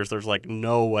walkers. There's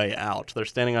no way out. They're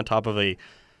standing on top of a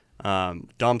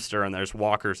dumpster, and there's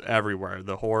walkers everywhere.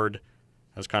 The horde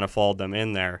has kind of followed them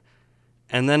in there.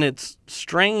 And then it's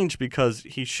strange because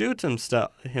he shoots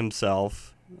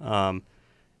himself, and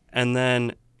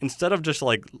then instead of just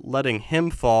letting him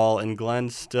fall and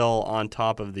Glenn's still on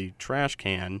top of the trash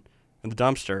can in the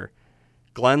dumpster,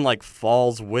 Glenn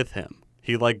falls with him.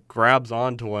 He grabs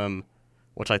onto him,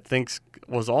 which I think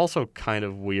was also kind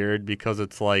of weird because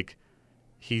it's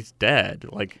he's dead.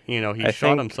 He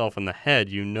shot himself in the head,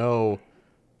 because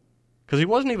he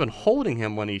wasn't even holding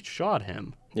him when he shot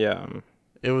him. Yeah.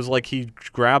 It was he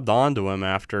grabbed onto him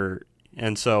after,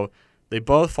 and so they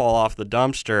both fall off the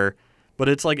dumpster, but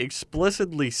it's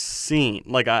explicitly seen.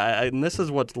 And this is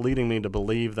what's leading me to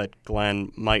believe that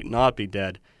Glenn might not be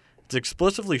dead. It's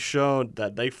explicitly shown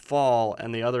that they fall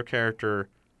and the other character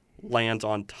lands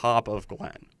on top of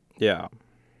Glenn. Yeah.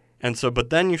 And so,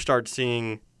 but then you start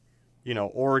seeing,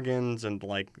 organs and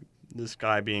this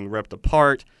guy being ripped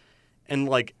apart, and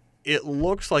it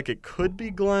looks like it could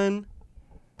be Glenn,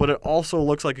 but it also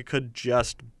looks like it could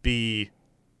just be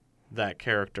that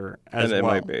character as well. And it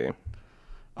might be.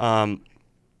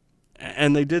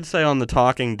 And they did say on The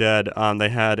Talking Dead, they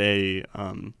had a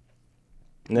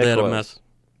Nicholas.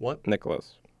 What?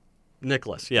 Nicholas.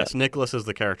 Nicholas, yes. Yeah. Nicholas is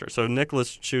the character. So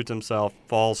Nicholas shoots himself,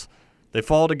 falls. They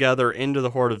fall together into the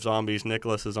horde of zombies.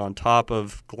 Nicholas is on top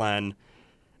of Glenn,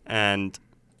 and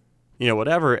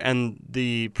whatever. And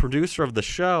the producer of the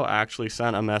show actually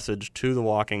sent a message to The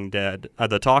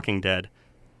Talking Dead,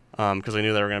 because they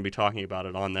knew they were going to be talking about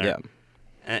it on there. Yeah.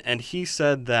 And he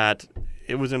said that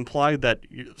it was implied that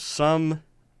some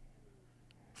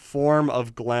form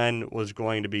of Glenn was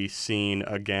going to be seen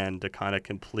again to kind of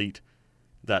complete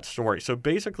that story. So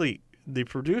basically, the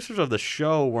producers of the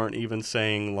show weren't even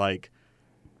saying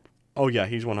oh yeah,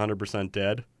 he's 100%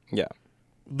 dead. Yeah.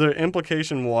 The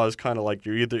implication was kind of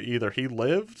you're either he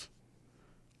lived,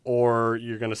 or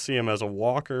you're going to see him as a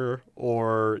walker,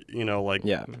 or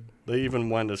yeah. They even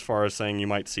went as far as saying you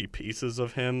might see pieces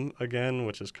of him again,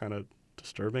 which is kind of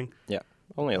disturbing. Yeah,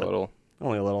 only a little.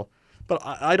 Only a little. But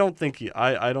I don't think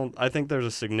I think there's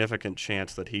a significant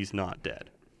chance that he's not dead.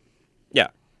 Yeah.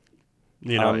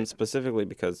 Specifically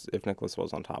because if Nicholas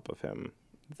was on top of him,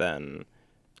 then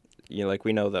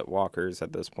we know that walkers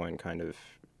at this point kind of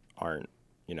aren't,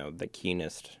 the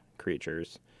keenest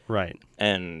creatures. Right.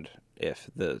 And if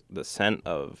the scent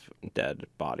of dead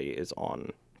body is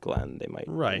on Glenn, they might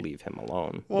leave him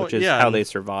alone, which is how they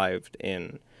survived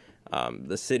in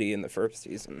the city in the first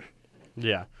season.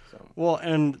 Yeah. So. Well,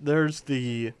 and there's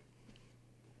the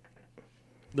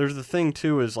thing,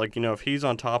 too, is, like, you know, if he's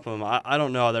on top of him, I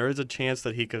don't know. There is a chance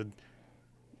that he could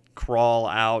crawl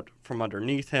out from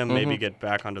underneath him, maybe get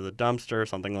back onto the dumpster,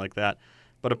 something like that.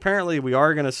 But apparently we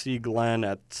are going to see Glenn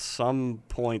at some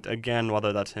point again,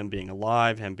 whether that's him being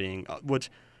alive, him being... which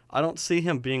I don't see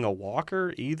him being a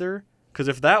walker either, because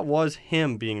if that was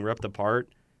him being ripped apart,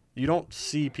 you don't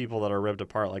see people that are ripped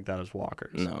apart like that as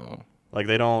walkers. No. Like,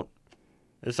 they don't...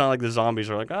 It's not like the zombies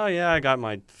are like, oh, yeah, I got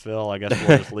my fill. I guess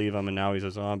we'll just leave him, and now he's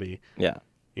a zombie. Yeah.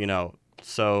 You know,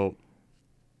 so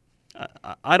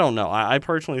I don't know. I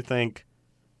personally think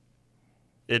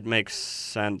it makes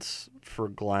sense for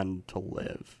Glenn to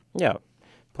live. Yeah.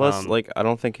 Plus, I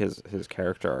don't think his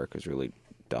character arc is really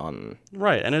done.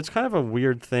 Right, and it's kind of a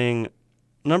weird thing.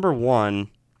 Number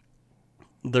one,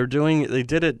 they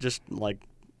did it just, like,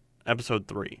 episode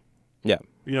 3. Yeah.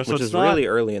 You know, so which it's is not, really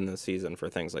early in the season for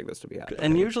things like this to be happening.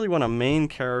 And usually when a main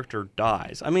character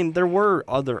dies, I mean, there were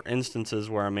other instances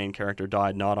where a main character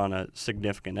died not on a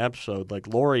significant episode. Like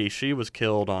Lori, she was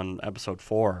killed on episode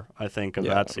 4, I think, of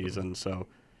that season. So,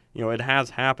 you know, it has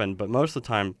happened, but most of the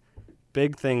time,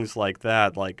 big things like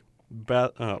that, like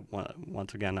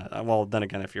once again, well, then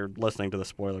again, if you're listening to the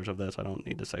spoilers of this, I don't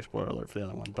need to say spoiler alert for the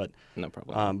other one, but no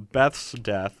problem. Beth's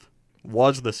death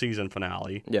was the season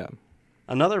finale. Yeah.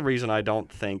 Another reason I don't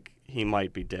think he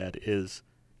might be dead is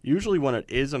usually when it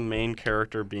is a main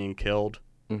character being killed,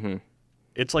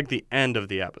 it's like the end of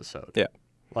the episode. Yeah.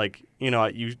 Like, you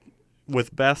know,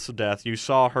 with Beth's death, you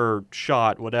saw her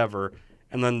shot, whatever,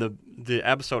 and then the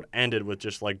episode ended with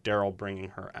just like Daryl bringing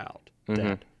her out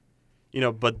dead. You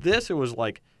know, but this, it was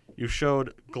like you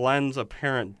showed Glenn's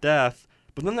apparent death,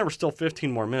 but then there were still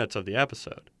 15 more minutes of the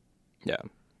episode. Yeah.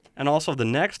 And also the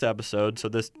next episode, so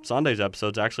this Sunday's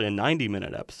episode is actually a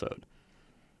 90-minute episode.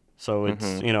 So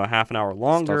it's, you know, a half an hour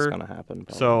longer. Stuff's going to happen.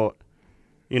 Probably. So,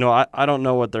 you know, I don't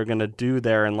know what they're going to do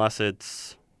there unless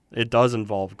it does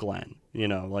involve Glenn, you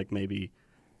know, like maybe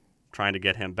trying to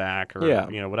get him back or,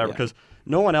 you know, whatever. Because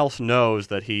no one else knows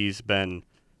that he's been,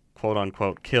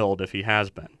 quote-unquote, killed if he has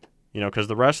been. You know, because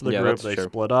the rest of the group, they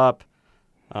split up.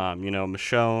 You know,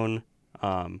 Michonne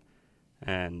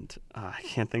and I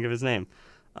can't think of his name.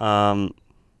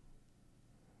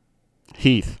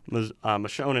 Heath,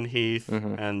 Michonne and Heath,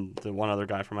 and the one other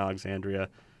guy from Alexandria.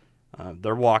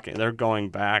 They're heading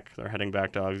back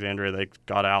to Alexandria. They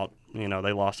got out, you know,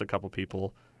 they lost a couple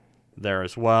people there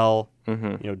as well. You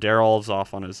know, Daryl's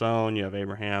off on his own. You have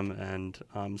Abraham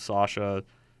and Sasha.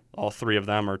 All three of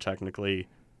them are technically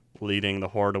leading the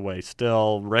horde away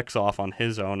still. Rick's off on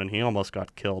his own, and he almost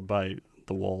got killed by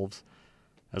the wolves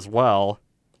as well.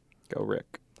 Go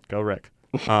Rick. Go Rick.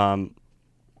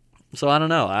 So I don't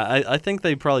know. I think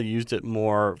they probably used it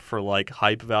more for like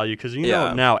hype value because you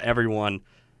know now everyone.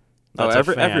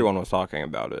 Everyone was talking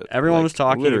about it. Everyone was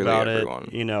talking about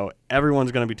it. You know,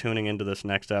 everyone's going to be tuning into this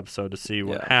next episode to see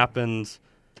what happens.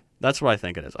 That's what I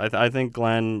think it is. I think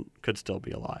Glenn could still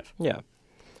be alive. Yeah.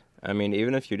 I mean,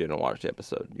 even if you didn't watch the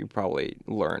episode, you probably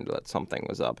learned that something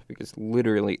was up because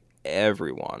literally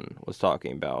everyone was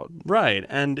talking about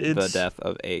and it's the death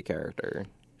of a character.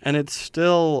 And it's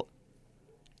still,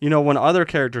 you know, when other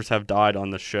characters have died on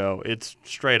the show, it's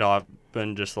straight off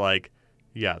been just like,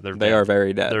 yeah, they are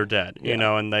very dead. They're dead, you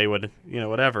know, and they would, you know,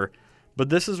 whatever. But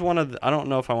this is one of the, I don't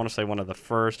know if I want to say one of the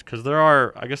first, because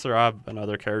I guess there have been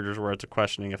other characters where it's a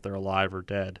questioning if they're alive or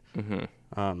dead.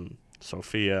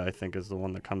 Sophia, I think, is the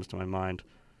one that comes to my mind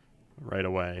right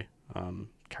away.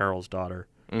 Carol's daughter.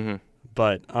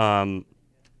 But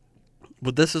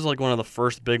this is like one of the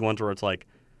first big ones where it's like,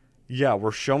 yeah,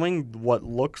 we're showing what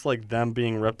looks like them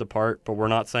being ripped apart, but we're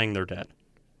not saying they're dead.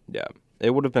 Yeah.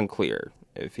 It would have been clear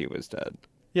if he was dead.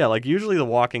 Yeah, like usually The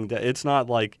Walking Dead, it's not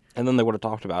like... And then they would have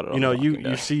talked about it. You know,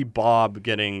 you see Bob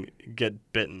get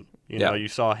bitten. You know, you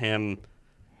saw him,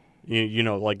 you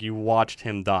know, like you watched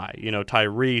him die. You know,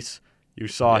 Tyrese, you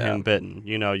saw him bitten.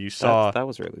 You know, you saw... That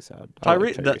was really sad.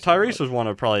 Tyrese was one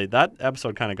of probably... That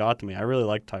episode kind of got to me. I really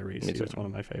liked Tyrese. He was one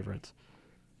of my favorites.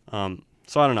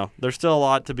 So I don't know. There's still a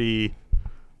lot to be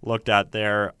looked at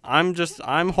there. I'm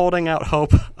holding out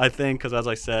hope, I think, because as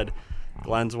I said,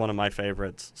 Glenn's one of my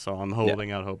favorites. So I'm holding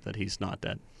out hope that he's not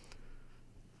dead.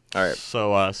 All right.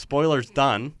 So spoilers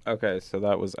done. Okay, so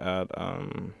that was at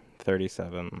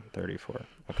 37:34.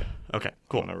 Okay,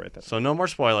 cool. I'm gonna write that. So no more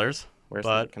spoilers.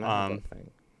 Can I have that thing?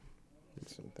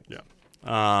 Yeah.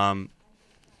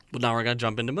 But now we're gonna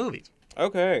jump into movies.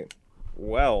 Okay.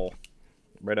 Well,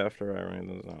 right after I write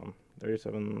those down.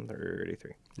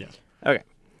 37:33. Yeah. Okay.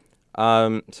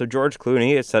 So George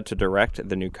Clooney is set to direct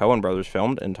the new Coen Brothers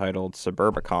film entitled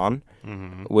Suburbicon,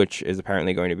 which is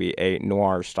apparently going to be a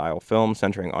noir-style film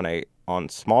centering on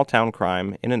small-town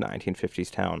crime in a 1950s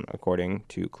town, according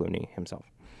to Clooney himself.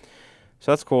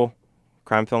 So that's cool.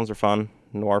 Crime films are fun.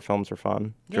 Noir films are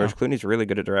fun. George Clooney's really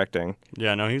good at directing.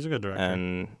 Yeah, no, he's a good director.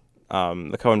 And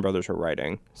the Coen Brothers are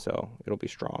writing, so it'll be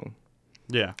strong.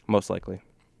 Yeah. Most likely.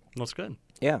 That's good.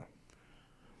 Yeah.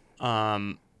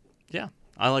 Yeah.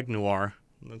 I like noir.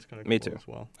 That's kind of cool. Me too. As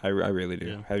well. I really do.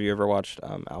 Yeah. Have you ever watched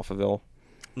Alphaville?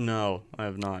 No, I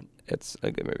have not. It's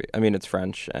a good movie. I mean, it's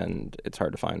French and it's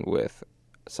hard to find with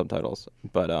subtitles,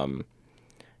 but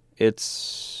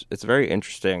it's a very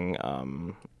interesting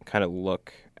kind of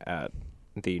look at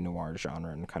the noir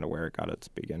genre and kind of where it got its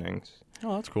beginnings.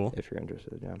 Oh, that's cool. If you're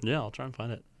interested, yeah. Yeah, I'll try and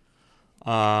find it.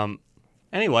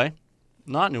 Anyway,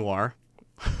 not noir.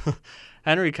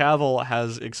 Henry Cavill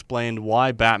has explained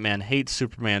why Batman hates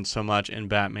Superman so much in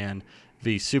Batman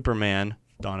v Superman: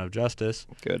 Dawn of Justice.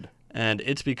 Good. And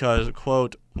it's because,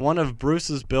 quote, one of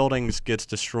Bruce's buildings gets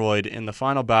destroyed in the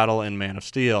final battle in Man of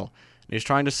Steel. And he's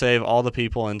trying to save all the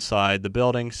people inside the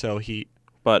building,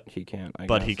 But he can't.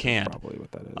 But he can't. That's probably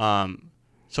what that is.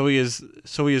 So he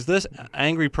is this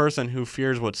angry person who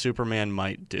fears what Superman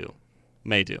may do.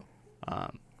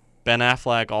 Ben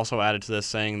Affleck also added to this,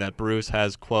 saying that Bruce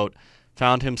has, quote,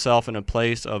 found himself in a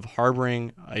place of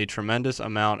harboring a tremendous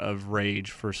amount of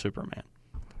rage for Superman.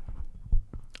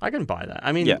 I can buy that.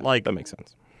 I mean, yeah, that makes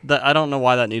sense. I don't know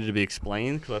why that needed to be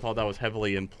explained, because I thought that was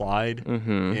heavily implied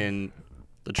in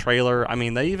the trailer. I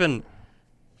mean, they even...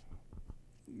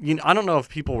 I don't know if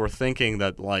people were thinking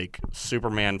that, like,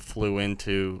 Superman flew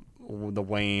into the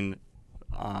Wayne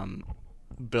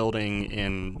building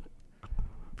in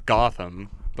Gotham.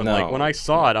 But, like, when I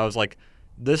saw it, I was like,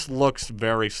 this looks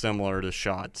very similar to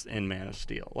shots in Man of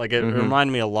Steel. Like, it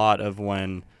reminded me a lot of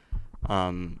when,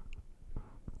 when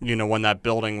that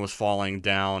building was falling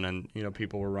down and,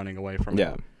 people were running away from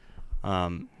it.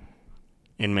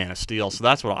 In Man of Steel. So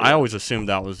that's what I always assumed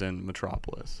that was in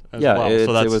Metropolis as well. It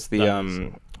was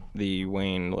the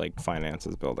Wayne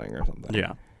finances building or something.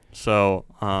 Yeah. So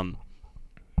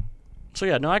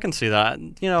yeah, no, I can see that.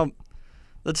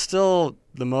 That's still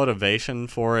the motivation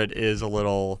for it is a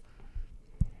little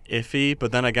iffy,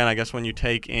 but then again, I guess when you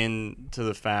take into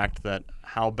the fact that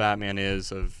how Batman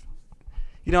is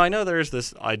I know there's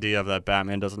this idea of that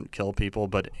Batman doesn't kill people,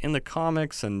 but in the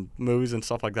comics and movies and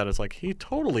stuff like that, it's like he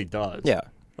totally does. Yeah.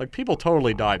 Like, people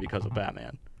totally die because of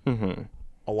Batman. Mm-hmm.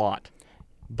 A lot.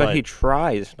 But he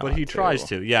tries not But he tries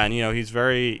to, yeah. And, he's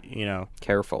very,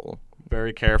 careful.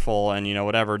 Very careful and,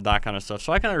 whatever, that kind of stuff.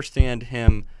 So I can understand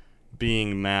him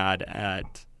being mad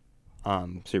at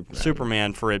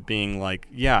Superman for it being like,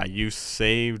 yeah, you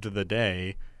saved the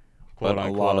day, quote but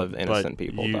unquote. A lot of innocent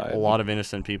people died. A lot of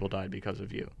innocent people died because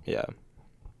of you. Yeah.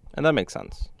 And that makes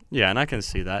sense. Yeah, and I can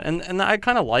see that. And I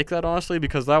kind of like that, honestly,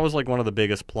 because that was, like, one of the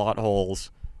biggest plot holes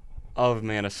of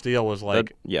Man of Steel was,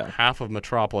 like, half of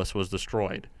Metropolis was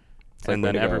destroyed. And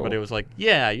then everybody was like,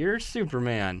 yeah, you're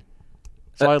Superman.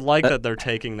 So I like that they're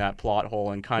taking that plot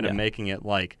hole and kind of making it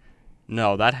like,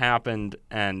 no, that happened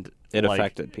and it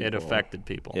affected people. It affected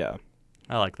people. Yeah.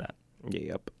 I like that.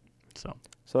 Yep. So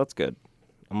that's good.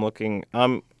 I'm looking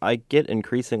I get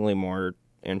increasingly more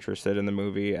interested in the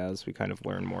movie as we kind of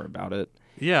learn more about it.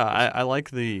 Yeah, I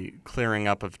like the clearing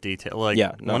up of detail. Like,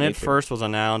 when it first was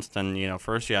announced and,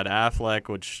 first you had Affleck,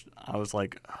 which I was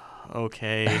like,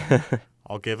 okay,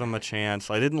 I'll give him a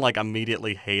chance. I didn't, like,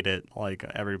 immediately hate it like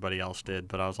everybody else did,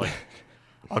 but I was like,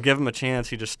 I'll give him a chance.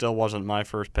 He just still wasn't my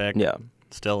first pick. Yeah.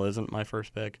 Still isn't my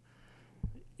first pick.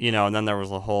 And then there was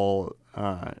the whole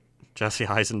Jesse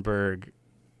Eisenberg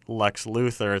Lex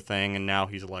Luthor thing, and now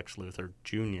he's Lex Luthor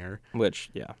Jr. Which,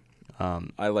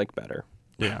 I like better.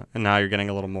 Yeah, and now you're getting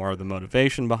a little more of the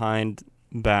motivation behind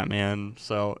Batman.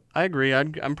 So I agree.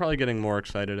 I'm probably getting more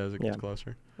excited as it gets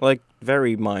closer. Like,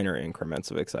 very minor increments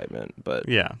of excitement, but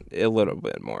a little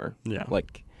bit more. Yeah.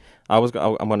 Like, I'm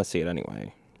going to see it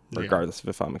anyway, regardless of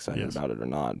if I'm excited about it or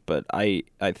not. But I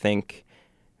think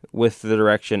with the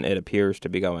direction it appears to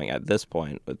be going at this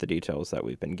point, with the details that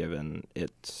we've been given,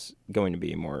 it's going to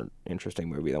be a more interesting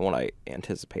movie than what I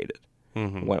anticipated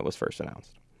when it was first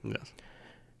announced. Yes.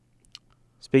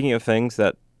 Speaking of things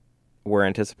that were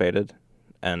anticipated,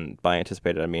 and by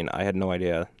anticipated I mean I had no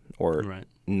idea or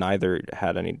neither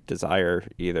had any desire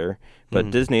either, but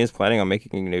Disney is planning on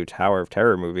making a new Tower of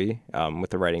Terror movie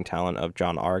with the writing talent of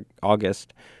John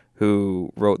August,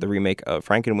 who wrote the remake of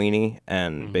Frankenweenie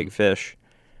and Big Fish.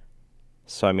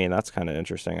 So, I mean, that's kind of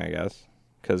interesting, I guess,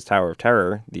 because Tower of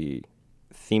Terror, the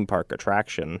theme park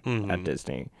attraction at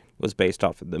Disney, was based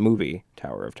off of the movie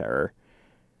Tower of Terror.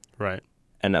 Right.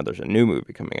 And now there's a new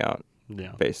movie coming out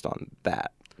Yeah. based on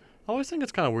that. I always think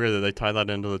it's kind of weird that they tie that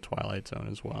into the Twilight Zone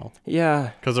as well.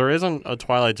 Yeah. Because there isn't a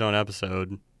Twilight Zone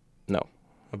episode No.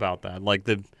 about that. Like,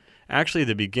 the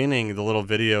beginning, the little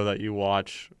video that you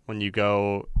watch when you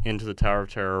go into the Tower of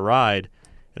Terror ride,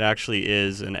 it actually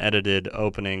is an edited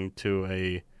opening to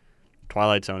a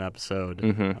Twilight Zone episode.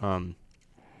 Mm-hmm.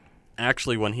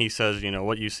 Actually, when he says,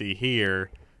 what you see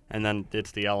here, and then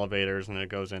it's the elevators and it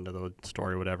goes into the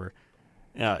story, whatever.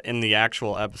 In the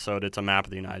actual episode, it's a map of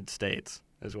the United States,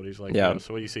 is what he's like. Yeah.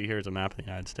 So what you see here is a map of the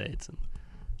United States and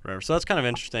whatever. So that's kind of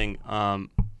interesting.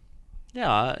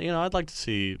 Yeah, I'd like to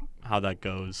see how that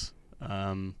goes.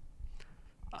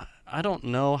 I don't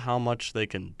know how much they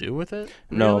can do with it.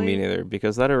 No, really, me neither.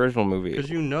 Because that original movie.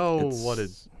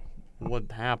 Because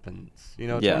what happens. It's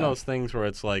one of those things where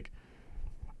it's like,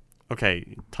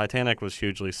 okay, Titanic was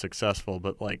hugely successful,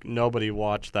 but like nobody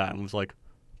watched that and was like,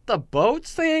 the boat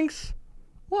sinks?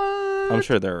 What? I'm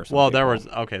sure there were some Well,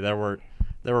 people.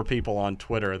 there were people on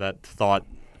Twitter that thought,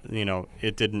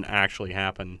 it didn't actually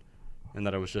happen and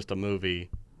that it was just a movie,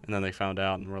 and then they found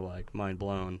out and were like mind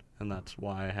blown, and that's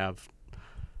why I have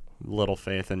little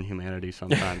faith in humanity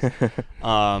sometimes.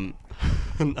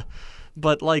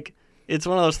 But like, it's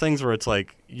one of those things where it's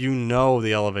like,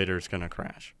 the elevator's going to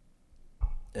crash.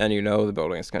 And the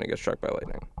building is going to get struck by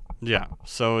lightning. Yeah.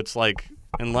 So it's like,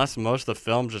 unless most of the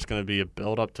film's just going to be a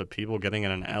build-up to people getting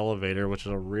in an elevator, which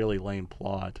is a really lame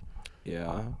plot.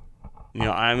 Yeah.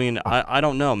 I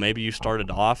don't know. Maybe you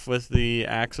started off with the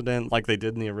accident like they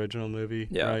did in the original movie,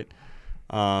 right?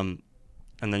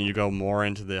 And then you go more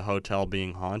into the hotel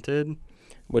being haunted.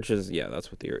 Which is,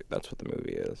 that's what the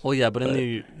movie is. Well, yeah, but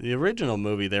in the original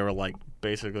movie, they were like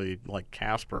basically like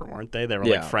Casper, weren't they? They were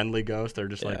like friendly ghosts. They're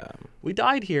just like, we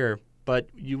died here, but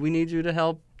we need you to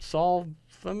help solve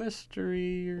a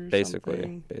mystery or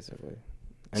something. Basically.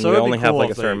 And so we only have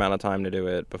like a certain amount of time to do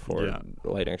it before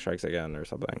lightning strikes again or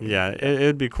something. Yeah,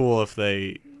 it'd be cool if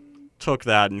they took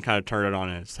that and kind of turned it on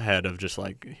its head of just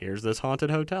like, here's this haunted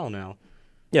hotel now.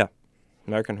 Yeah.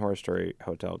 American Horror Story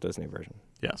Hotel Disney version.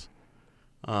 Yes.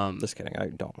 Just kidding. I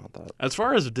don't want that. As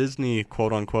far as Disney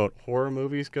quote-unquote horror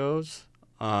movies goes,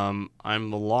 I'm a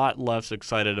lot less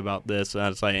excited about this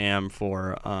as I am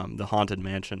for the Haunted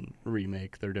Mansion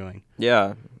remake they're doing.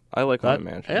 Yeah, I like Haunted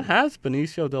Mansion. It has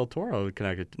Benicio del Toro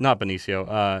connected. Not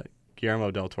Benicio, Guillermo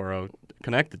del Toro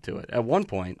connected to it at one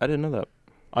point. I didn't know that.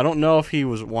 I don't know if he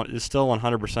is still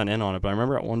 100% in on it, but I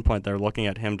remember at one point they were looking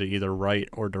at him to either write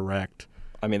or direct.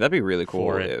 I mean, that'd be really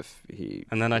cool if he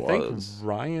And then I think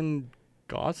Ryan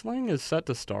Gosling is set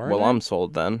to star in it. I'm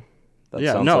sold then.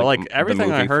 That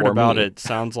everything I heard about it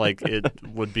sounds like it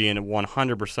would be a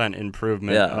 100%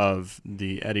 improvement of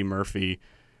the Eddie Murphy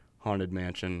Haunted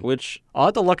Mansion. Which I'll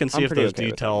have to look and see if those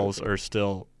details are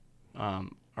still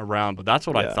around, but that's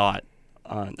what I thought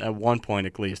at one point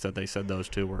at least, that they said those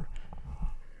two were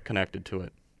connected to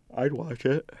it. I'd watch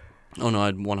it. Oh no,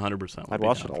 I'd 100%. I'd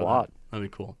watch it a lot. That'd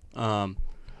be cool.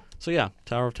 So yeah,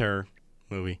 Tower of Terror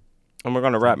movie. And we're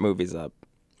going to wrap movies up.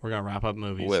 We're going to wrap up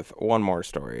movies with one more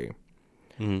story.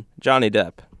 Mm-hmm. Johnny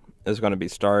Depp is going to be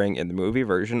starring in the movie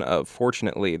version of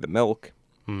Fortunately the Milk,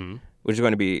 which is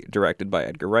going to be directed by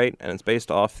Edgar Wright, and it's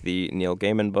based off the Neil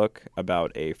Gaiman book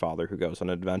about a father who goes on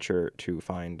an adventure to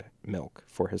find milk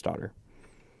for his daughter.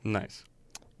 Nice.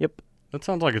 Yep. That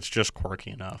sounds like it's just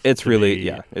quirky enough. It's really,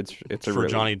 it's for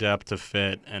Johnny Depp to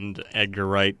fit and Edgar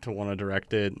Wright to want to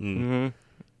direct it. And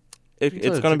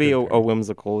it's going to be a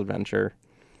whimsical adventure.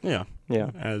 Yeah. Yeah.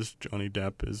 As Johnny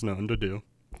Depp is known to do.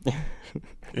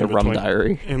 The Rum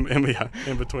Diary.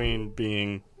 In between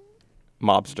being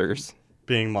mobsters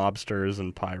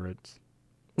and pirates.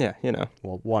 Yeah,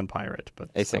 Well, one pirate, but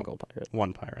a single pirate.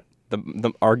 One pirate. The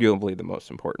arguably the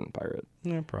most important pirate.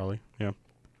 Yeah, probably. Yeah.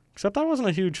 Except I wasn't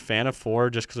a huge fan of 4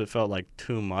 just because it felt like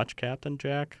too much Captain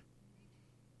Jack.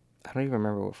 I don't even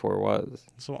remember what 4 was.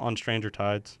 So on Stranger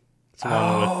Tides. It's the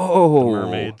one with the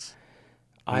mermaids.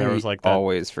 I was like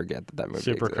always forget that movie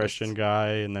super exists. Christian guy,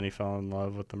 and then he fell in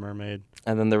love with the mermaid.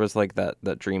 And then there was like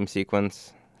that dream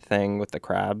sequence thing with the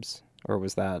crabs, or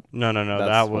was that? No.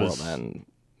 That was World's End.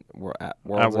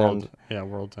 Yeah,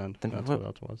 World's End. That's what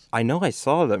that was. I know I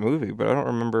saw that movie, but I don't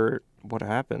remember what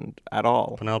happened at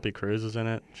all. Penelope Cruz is in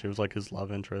it. She was like his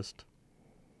love interest.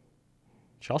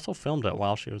 She also filmed it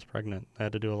while she was pregnant. They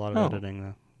had to do a lot of editing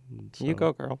though. So, you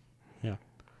go, girl. Yeah.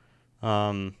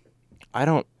 I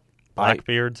don't.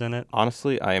 Blackbeard's in it.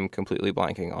 Honestly, I am completely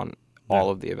blanking on all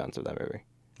of the events of that movie.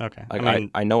 Okay. Like,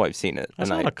 I know I've seen it. I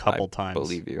saw it a couple times.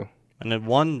 Believe you. And then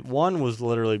one was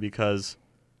literally because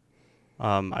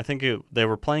I think they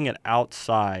were playing it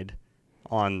outside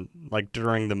on like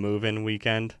during the move-in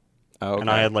weekend. Oh, okay. And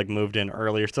I had like moved in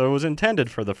earlier, so it was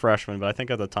intended for the freshmen. But I think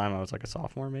at the time I was like a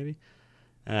sophomore maybe,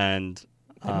 and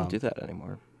They don't do that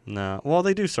anymore. no, well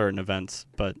they do certain events,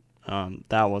 but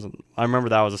that wasn't. I remember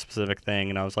that was a specific thing,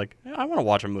 and I was like, I want to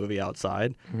watch a movie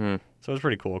outside. Mm-hmm. So it was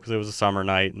pretty cool because it was a summer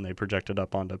night and they projected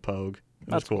up onto Pogue. It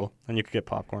was That's cool, and you could get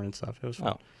popcorn and stuff. It was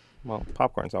fun. Oh, well,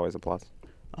 popcorn's always a plus.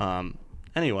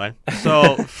 Anyway,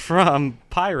 so from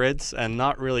Pirates, and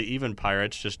not really even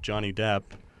Pirates, just Johnny Depp,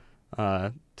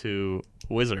 to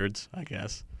Wizards, I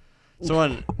guess. So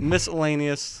on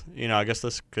miscellaneous, I guess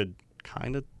this could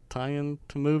kind of tie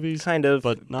into movies. Kind of,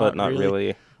 but not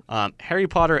really. Harry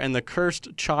Potter and the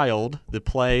Cursed Child, the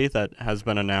play that has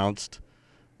been announced.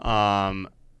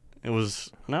 It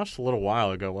was announced a little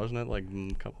while ago, wasn't it? Like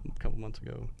a couple months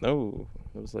ago. No,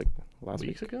 it was like last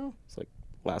Weeks week. ago? It's like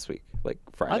last week, like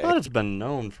Friday. I thought it's been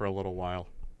known for a little while.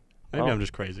 Maybe I'm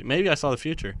just crazy. Maybe I saw the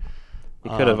future. You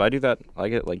could have. I do that. I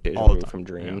get like deja all the vu time, from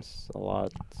dreams a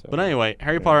lot. So. But anyway,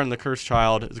 Harry Potter and the Cursed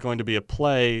Child is going to be a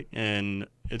play in.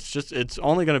 It's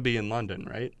only going to be in London,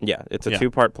 right? Yeah, it's a Yeah.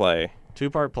 2-part play.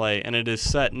 2-part play, and it is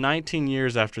set 19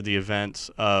 years after the events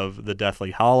of the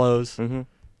Deathly Hallows.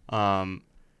 Mm-hmm.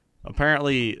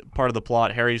 Apparently, part of the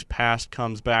plot, Harry's past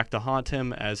comes back to haunt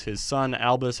him as his son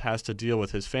Albus has to deal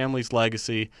with his family's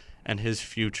legacy and his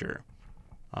future.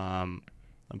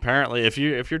 Apparently, if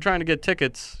you're trying to get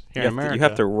tickets here in America, You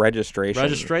have to registration.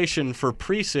 Registration for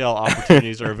pre-sale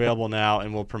opportunities are available now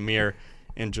and will premiere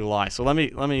in July. So let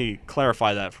me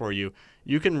clarify that for you.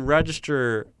 You can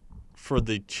register for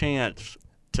the chance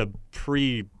to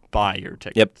pre-buy your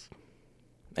tickets. Yep.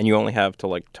 And you only have till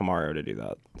like tomorrow to do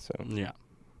that. So Yeah.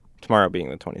 tomorrow being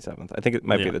the 27th. I think it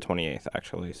might be Yeah. the 28th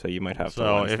actually. So you might have. So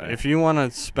till if Wednesday. you want to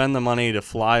spend the money to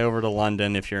fly over to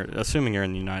London, if you're assuming you're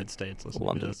in the United States, listen to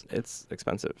London, this. it's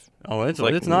expensive. Oh, it's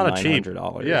like not a cheap.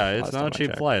 $900 Yeah, it's last not time a I cheap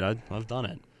checked. flight. I've done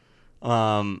it.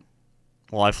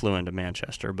 Well, I flew into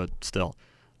Manchester, but still,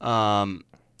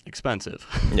 expensive.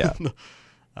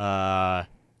 Yeah.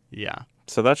 Yeah.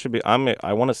 So that should be.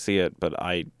 I want to see it, but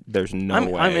there's no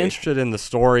way. I'm interested in the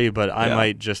story, but I Yeah.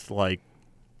 might just like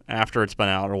after it's been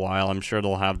out a while. I'm sure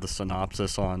they'll have the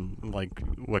synopsis on like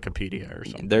Wikipedia or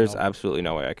something. There's absolutely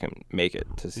no way I can make it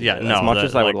to see Yeah, it. no, as much that-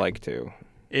 as I would like- like to.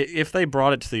 If they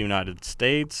brought it to the United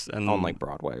States and On like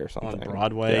Broadway or something. on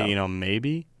Broadway, Yeah.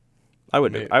 maybe. I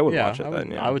would Yeah, watch it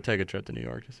then. Yeah. I would take a trip to New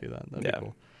York to see that. That'd Yeah. be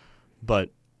cool. But,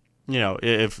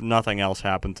 if nothing else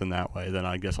happens in that way, then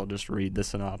I guess I'll just read the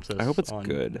synopsis. I hope it's on,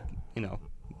 good.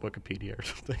 Wikipedia or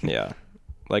something. Yeah.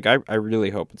 Like I really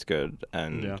hope it's good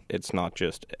and Yeah. it's not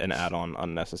just an add-on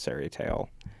unnecessary tale.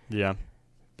 Yeah.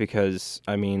 Because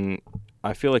I mean,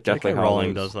 I feel like J.K. Deathly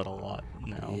Rowling Hallows. does that a lot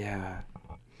now. Yeah.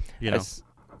 You know.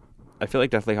 I feel like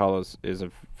Deathly Hallows is a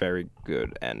very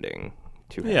good ending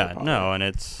to Harry Yeah, Potter. no, and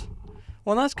it's...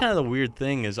 Well, that's kind of the weird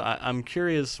thing is I'm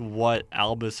curious what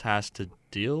Albus has to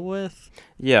deal with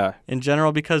Yeah. in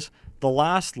general, because the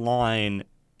last line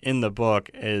in the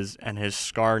book is, and his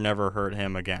scar never hurt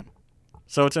him again.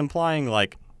 So it's implying,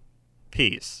 like,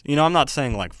 peace. I'm not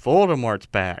saying, like, Voldemort's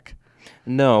back.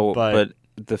 No, But-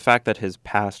 but the fact that his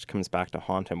past comes back to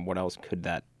haunt him, what else could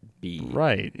that be?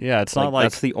 Right, yeah, it's not like...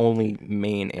 that's the only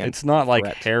main It's not like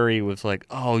threat. Harry was like,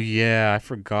 oh, yeah, I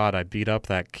forgot I beat up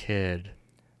that kid.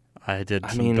 I did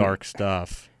some mean- dark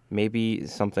stuff. Maybe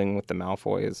something with the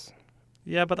Malfoys.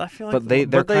 Yeah, but I feel like But they're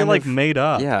they kind like of- made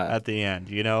up yeah. at the end.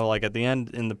 Like at the end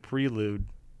in the prelude.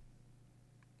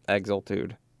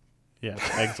 Exaltude. Yeah,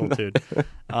 exaltude.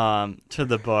 To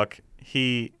the book,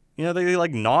 he, they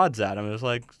like nods at him. It was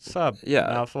like, "Sup, Yeah,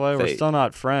 Malfoy? We're they- still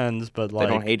not friends, but like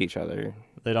They don't hate each other.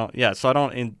 they don't. Yeah, so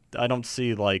I don't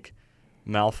see like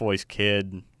Malfoy's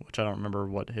kid, which I don't remember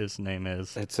what his name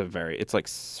is. It's like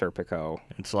Serpico.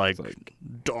 It's like, like-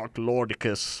 Dark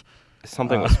Lordicus,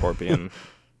 Something with Scorpion.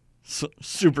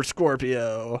 Super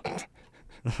Scorpio.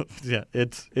 Yeah,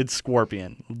 it's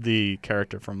Scorpion. The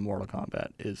character from Mortal Kombat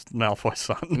is Malfoy's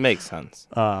son. Makes sense.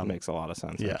 Makes a lot of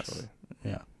sense, Yes. actually.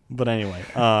 Yeah. But anyway,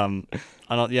 I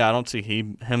don't see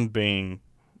him being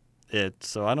it.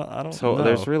 So I don't So know.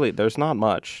 there's not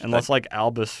much. Unless like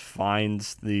Albus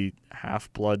finds the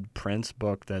Half-Blood Prince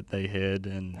book that they hid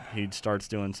and he starts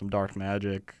doing some dark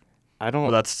magic. I don't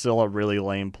Well, that's still a really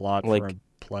lame plot for Like- a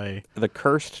play. the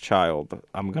cursed child,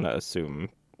 I'm going to assume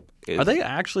is, Are they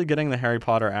actually getting the Harry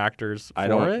Potter actors for I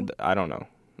don't know.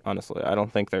 Honestly, I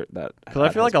don't think they're that. Because I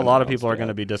feel like a lot of people are going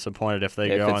to be disappointed if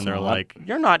they If go it's and they're not. like,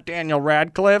 "You're not Daniel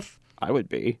Radcliffe." I would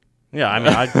be. Yeah, I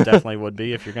mean, I definitely would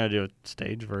be if you're going to do a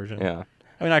stage version. Yeah.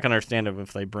 I mean, I can understand it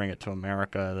if they bring it to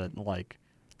America that like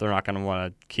they're not going to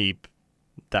want to keep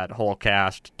that whole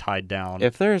cast tied down.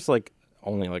 If there's like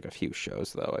only like a few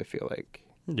shows though, I feel like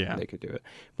they could do it.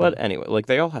 But anyway, like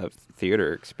they all have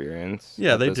theater experience.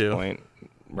 Yeah, at they this do. Point.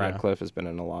 Radcliffe has been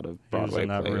in a lot of He was Broadway in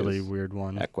that plays. really weird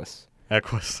one. Equus.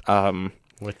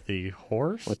 With the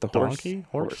horse? With the horse. Donkey?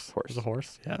 Horse. Was a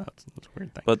horse? Yeah, that's a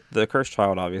weird thing. But the cursed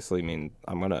child obviously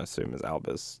I'm going to assume is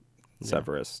Albus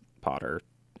Severus Potter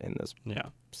in this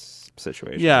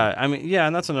situation. Yeah, I mean,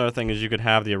 and that's another thing is you could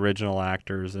have the original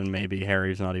actors and maybe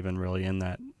Harry's not even really in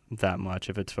that much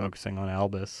if it's focusing on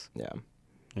Albus.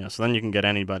 Yeah. So then you can get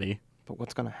anybody. But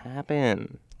what's going to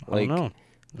happen? I don't know.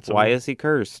 Why is he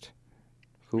cursed?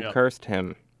 Who cursed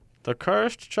him? The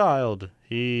cursed child.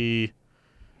 He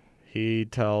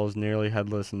tells Nearly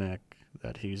Headless Nick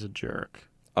that he's a jerk.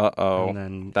 Uh-oh. And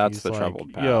then that's he's the like,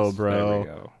 troubled past. Yo, There we bro,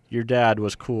 go. your dad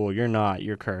was cool. You're not.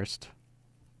 You're cursed.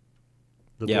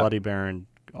 The Yeah. Bloody Baron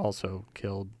also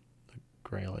killed the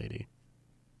Grey Lady.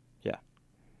 Yeah.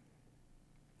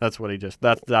 That's what he just...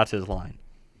 That's his line.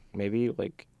 Maybe,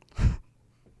 like...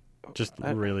 Just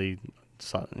really,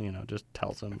 just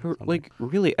tells him. Like,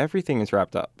 really, everything is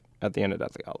wrapped up at the end of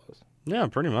Deathly Hallows. Yeah,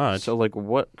 pretty much. So, like,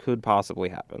 what could possibly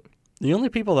happen? The only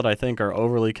people that I think are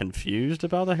overly confused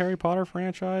about the Harry Potter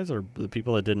franchise are the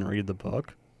people that didn't read the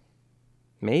book.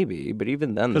 Maybe, but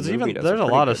even then, because there's a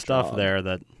lot of stuff there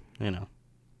that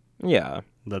Yeah.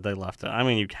 that they left out. I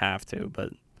mean, you have to,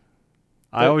 but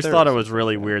I always thought it was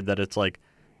really weird that it's like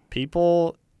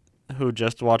people who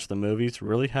just watch the movies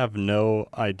really have no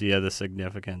idea the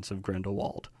significance of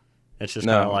Grindelwald. It's just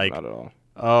kind of like, not at all.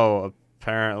 Oh,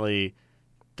 apparently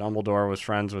Dumbledore was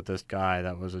friends with this guy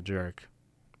that was a jerk.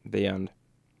 The end.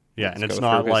 Yeah, Let's and it's go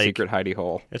not through his like secret hidey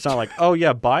hole. It's not like, oh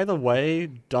yeah, by the way,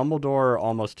 Dumbledore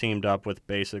almost teamed up with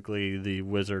basically the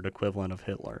wizard equivalent of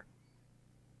Hitler.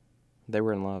 They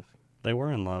were in love. They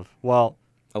were in love. Well,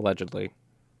 allegedly.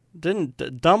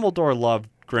 Dumbledore loved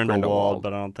Grindelwald,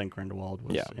 but I don't think Grindelwald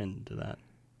was into that.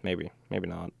 Maybe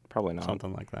not. Probably not.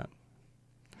 Something like that.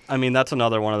 I mean, that's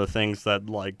another one of the things that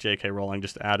like J.K. Rowling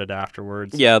just added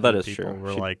afterwards. Yeah, that is true.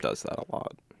 Were she like, does that a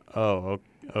lot. Oh,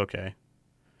 okay.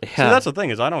 Yeah. See, that's the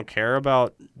thing is I don't care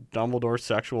about Dumbledore's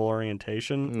sexual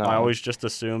orientation. No. I always just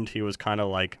assumed he was kind of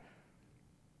like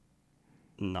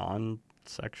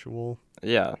non-sexual.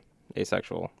 Yeah,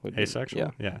 asexual.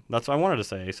 Asexual? Yeah. That's I wanted to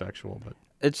say asexual, but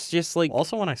it's just like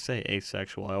also when I say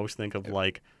asexual, I always think of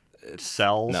like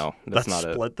cells that's that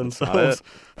not split it. themselves.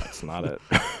 That's not it.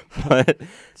 But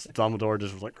Dumbledore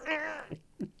just was like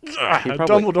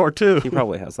Dumbledore too. He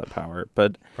probably has that power,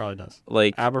 but probably does.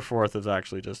 Like Aberforth is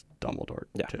actually just Dumbledore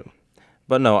too.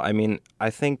 But no, I mean,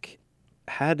 I think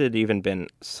had it even been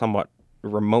somewhat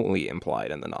remotely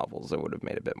implied in the novels, it would have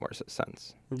made a bit more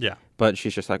sense. Yeah. But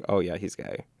she's just like, oh yeah, he's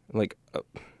gay. Like,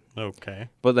 okay.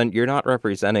 But then you're not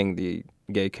representing the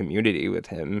gay community with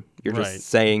him. You're just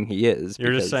saying he is.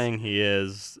 You're just saying he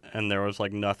is, and there was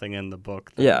like nothing in the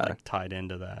book that like, tied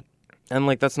into that. And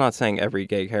like that's not saying every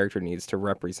gay character needs to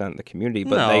represent the community,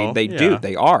 but they do.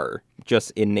 They are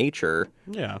just in nature.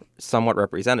 Yeah. Somewhat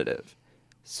representative.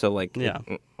 So like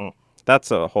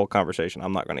that's a whole conversation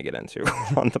I'm not going to get into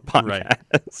on the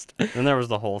podcast. Right. And there was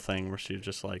the whole thing where she was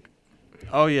just like,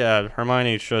 oh yeah,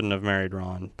 Hermione shouldn't have married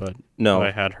Ron, but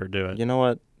I had her do it. You know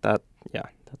what? That's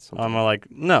something. I'm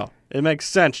like, no, it makes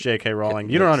sense, J.K. Rowling.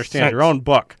 You don't understand your own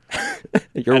book.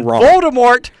 You're wrong.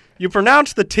 Voldemort, you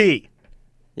pronounce the T.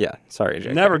 Yeah, sorry,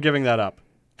 J.K. Never giving that up.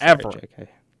 Ever. Sorry, J.K.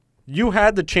 You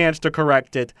had the chance to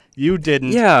correct it. You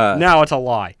didn't. Yeah. Now it's a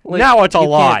lie. Like, now it's a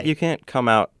lie. You can't come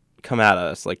at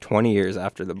us like 20 years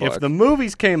after the book. If the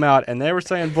movies came out and they were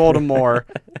saying Voldemort,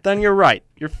 then you're right.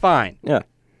 You're fine. Yeah.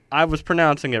 I was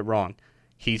pronouncing it wrong.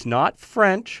 He's not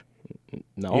French.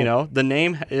 No. You know, the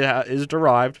name is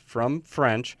derived from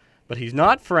French, but he's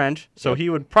not French, so he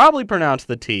would probably pronounce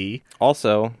the T.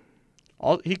 Also,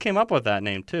 he came up with that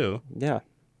name too. Yeah.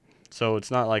 So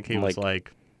it's not like he was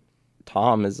like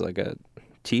Tom is like a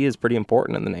T is pretty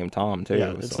important in the name Tom too.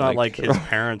 Yeah, it's not like his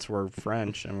parents were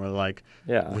French and were like,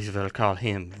 we will call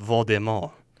him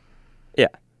Voldemort. Yeah.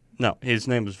 No, his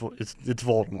name is it's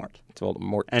Voldemort. It's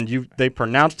Voldemort. And they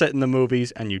pronounced it in the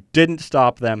movies, and you didn't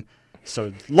stop them.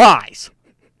 So lies.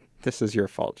 This is your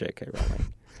fault, J.K.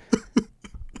 Rowling.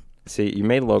 See, you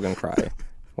made Logan cry.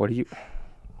 What do you?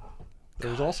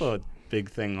 There was also a big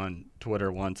thing on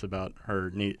Twitter once about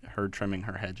her trimming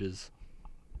her hedges,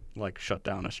 like shut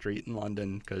down a street in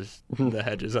London because the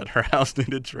hedges at her house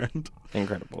needed trimmed.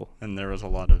 Incredible. And there was a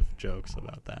lot of jokes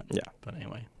about that. Yeah. But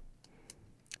anyway.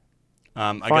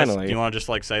 I guess, do you want to just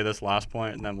like say this last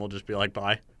point and then we'll just be like,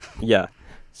 bye? Yeah.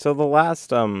 So the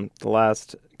last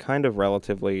kind of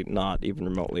relatively not even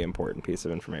remotely important piece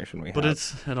of information we have. But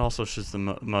it also is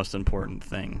the most important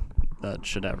thing that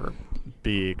should ever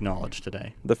be acknowledged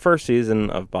today. The first season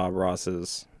of Bob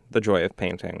Ross's The Joy of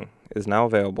Painting, is now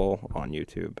available on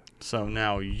YouTube. So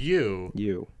now you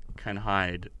You. can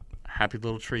hide happy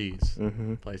little trees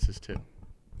Mm-hmm. places too.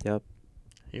 Yep.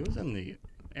 He was in the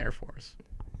Air Force.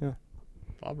 Yeah.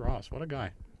 Bob Ross, what a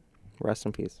guy. Rest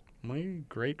in peace. My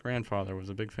great-grandfather was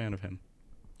a big fan of him.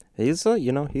 He's,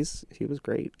 he was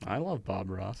great. I love Bob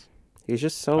Ross. He's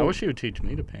just so. I wish he would teach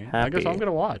me to paint. I guess happy. I'm going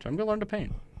to watch. I'm going to learn to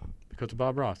paint because of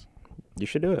Bob Ross. You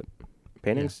should do it.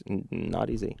 Painting's not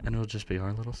easy. And it'll just be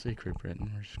our little secret,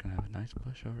 Britton. We're just going to have a nice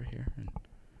bush over here, and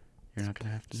you're not going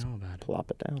to have to know about it.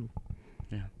 Plop it down.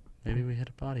 Yeah. Maybe we hit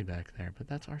a body back there, but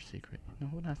that's our secret. No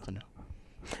one has to know.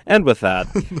 And with that,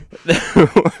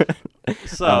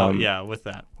 So, yeah, with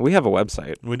that. we have a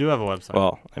website. We do have a website.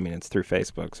 Well, I mean, it's through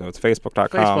Facebook, so it's facebook.com.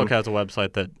 Facebook has a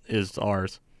website that is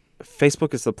ours.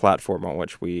 Facebook is the platform on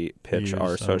which we pitch Use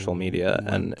our a social media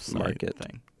and website market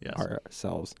thing. Yes.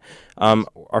 ourselves.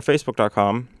 Our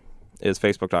Facebook.com is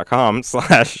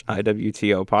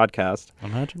facebook.com/IWTO podcast.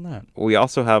 Imagine that. We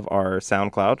also have our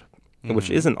SoundCloud, which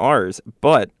isn't ours,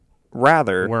 but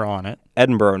rather We're on it.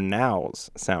 Edinboro Now's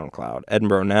SoundCloud.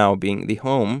 Edinboro Now being the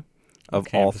home of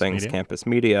all Campus things media. campus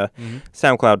media. Mhm.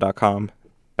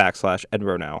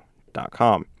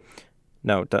 SoundCloud.com/EdinboroNow.com.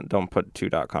 No, don't put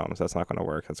 2.coms. That's not going to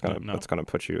work. That's going to No. that's going to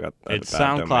put you at It's a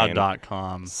bad domain.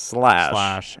 soundcloud.com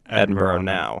 /Edinboro Edinboro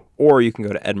Now. Or you can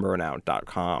go to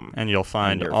EdinboroNow.com. and you'll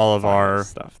find you'll all of find our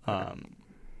stuff there.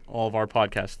 all of our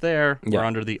podcasts there. Yeah. We're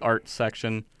under the art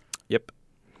section. Yep.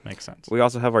 Makes sense. We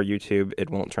also have our YouTube. It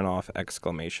won't turn off !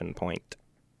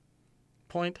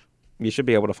 Point. You should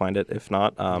be able to find it. If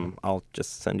not, I'll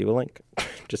just send you a link.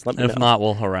 Just let me know. If not,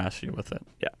 we'll harass you with it.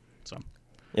 Yeah. So.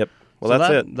 Yep. Well, So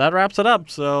that's it. That wraps it up.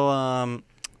 So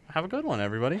have a good one,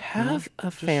 everybody. Have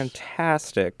a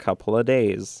fantastic couple of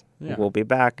days. Yeah. We'll be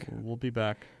back We'll be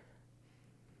back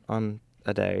on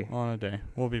a day. on a day.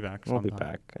 We'll be back. We'll be sometime,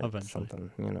 back at eventually. something.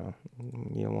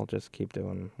 We'll just keep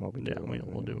doing what we do. Yeah,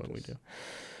 we'll do what we do.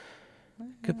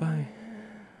 Goodbye.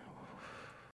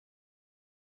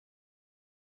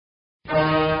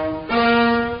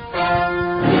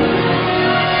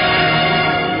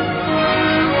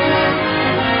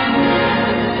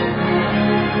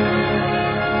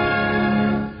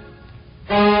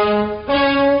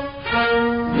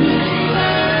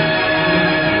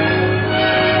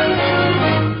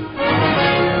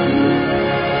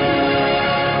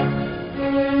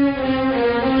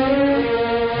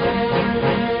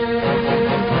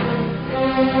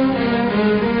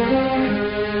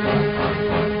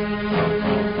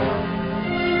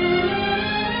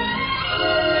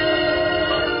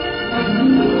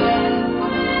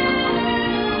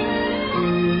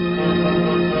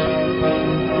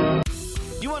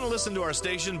 Listen to our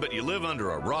station, but you live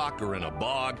under a rock or in a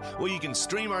bog? Well, you can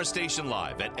stream our station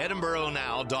live at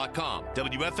EdinboroNow.com.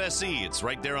 WFSC, it's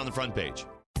right there on the front page.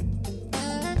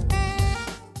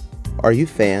 Are you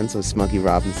fans of Smokey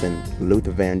Robinson,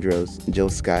 Luther Vandross, Jill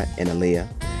Scott, and Aaliyah,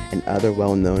 and other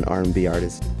well-known R&B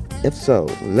artists? If so,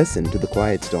 listen to The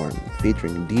Quiet Storm,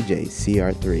 featuring DJ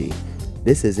CR3.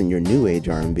 This isn't your new age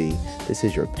R&B, this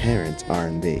is your parents'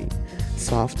 R&B.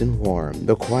 Soft and warm,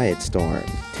 The Quiet Storm,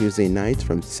 Tuesday nights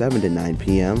from 7 to 9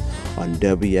 p.m. on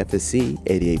WFSC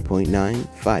 88.9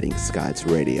 Fighting Scots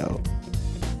Radio.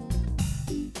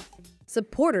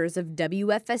 Supporters of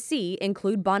WFSC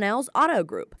include Bonnell's Auto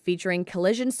Group, featuring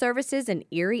collision services in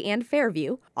Erie and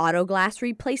Fairview, auto glass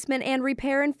replacement and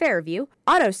repair in Fairview,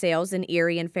 auto sales in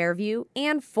Erie and Fairview,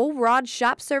 and full rod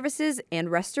shop services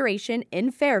and restoration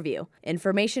in Fairview.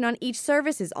 Information on each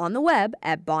service is on the web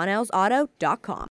at bonnellsauto.com.